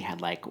 but then we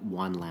had like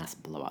one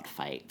last blowout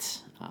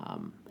fight,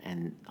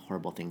 and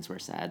horrible things were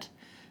said,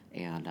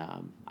 and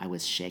I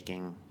was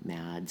shaking,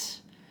 mad,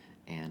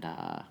 and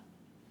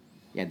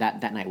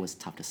that night was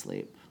tough to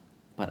sleep,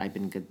 but I've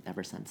been good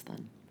ever since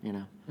then,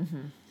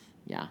 Mm-hmm.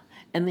 Yeah,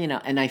 and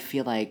and I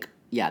feel like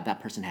that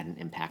person had an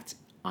impact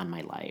on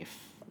my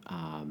life,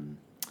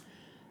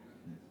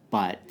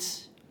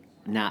 but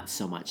not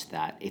so much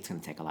that it's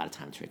going to take a lot of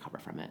time to recover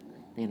from it,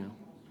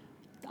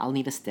 I'll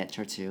need a stitch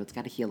or two. It's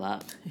got to heal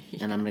up,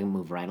 and I'm going to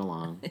move right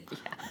along.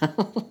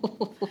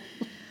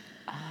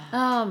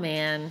 Oh,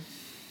 man.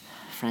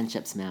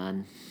 Friendships,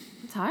 man.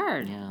 It's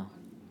hard. Yeah.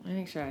 Let me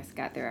make sure I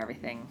got through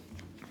everything.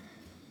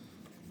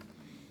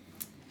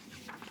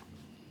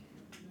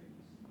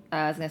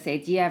 I was going to say,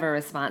 do you have a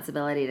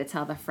responsibility to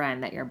tell the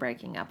friend that you're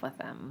breaking up with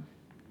them?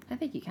 I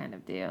think you kind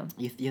of do.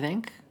 You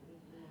think?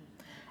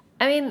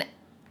 I mean,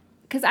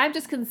 because I'm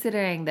just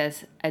considering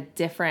this a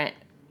different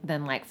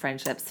than like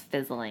friendships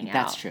fizzling out.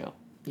 That's true.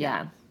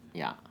 Yeah.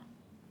 Yeah.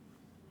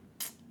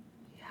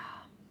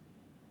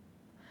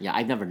 Yeah,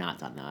 I've never not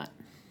done that.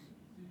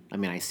 I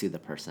mean, I sued the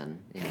person,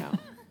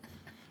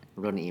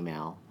 wrote an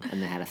email,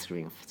 and they had a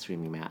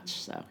screaming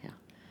match, so yeah.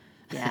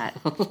 Yeah.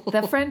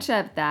 The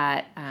friendship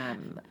that,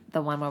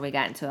 the one where we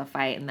got into a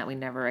fight and that we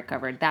never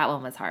recovered, that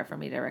one was hard for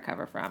me to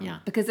recover from. Yeah.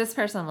 Because this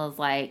person was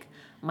like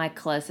my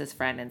closest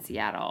friend in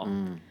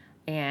Seattle.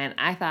 And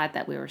I thought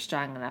that we were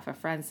strong enough of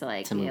friends to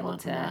like be able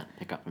to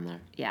pick up from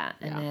there. Yeah.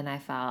 And then I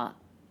felt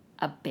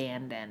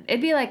abandoned.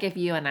 It'd be like if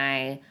you and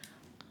I,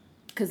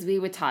 because we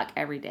would talk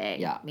every day,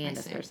 me and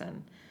this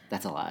person.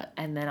 That's a lot.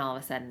 And then all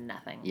of a sudden,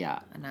 nothing. Yeah.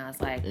 And I was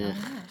like, oh my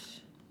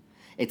gosh.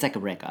 It's like a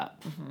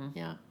breakup. Mm-hmm.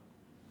 Yeah.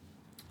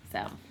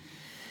 So,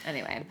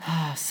 anyway.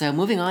 So,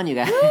 moving on, you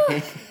guys.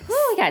 Woo,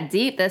 we got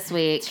deep this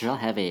week. It's real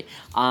heavy.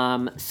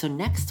 So,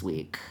 next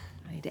week.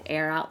 I need to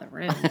air out the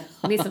room.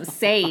 I need some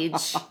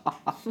sage.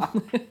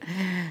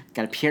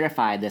 Gotta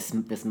purify this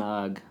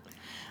mug.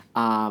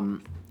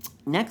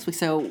 Next week,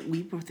 so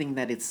we were thinking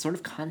that it's sort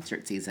of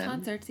concert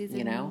season.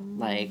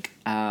 Like,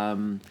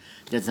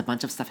 there's a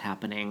bunch of stuff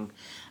happening.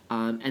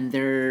 And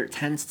there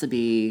tends to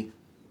be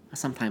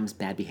sometimes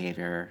bad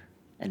behavior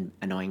and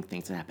annoying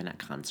things that happen at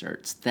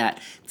concerts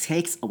that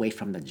takes away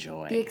from the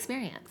joy. The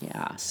experience.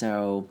 Yeah.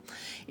 So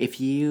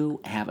if you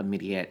have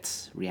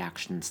immediate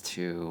reactions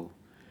to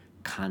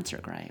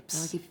concert gripes.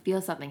 Or like you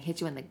feel something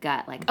hit you in the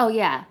gut, like, oh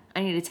yeah,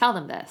 I need to tell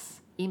them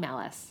this. Email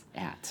us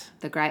at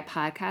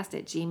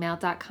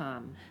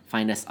thegrippodcast@gmail.com.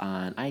 Find us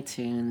on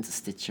iTunes,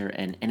 Stitcher,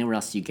 and anywhere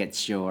else you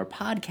get your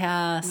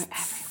podcasts.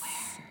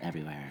 We're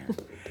everywhere.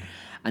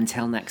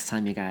 Until next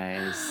time, you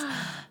guys.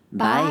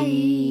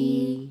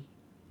 Bye.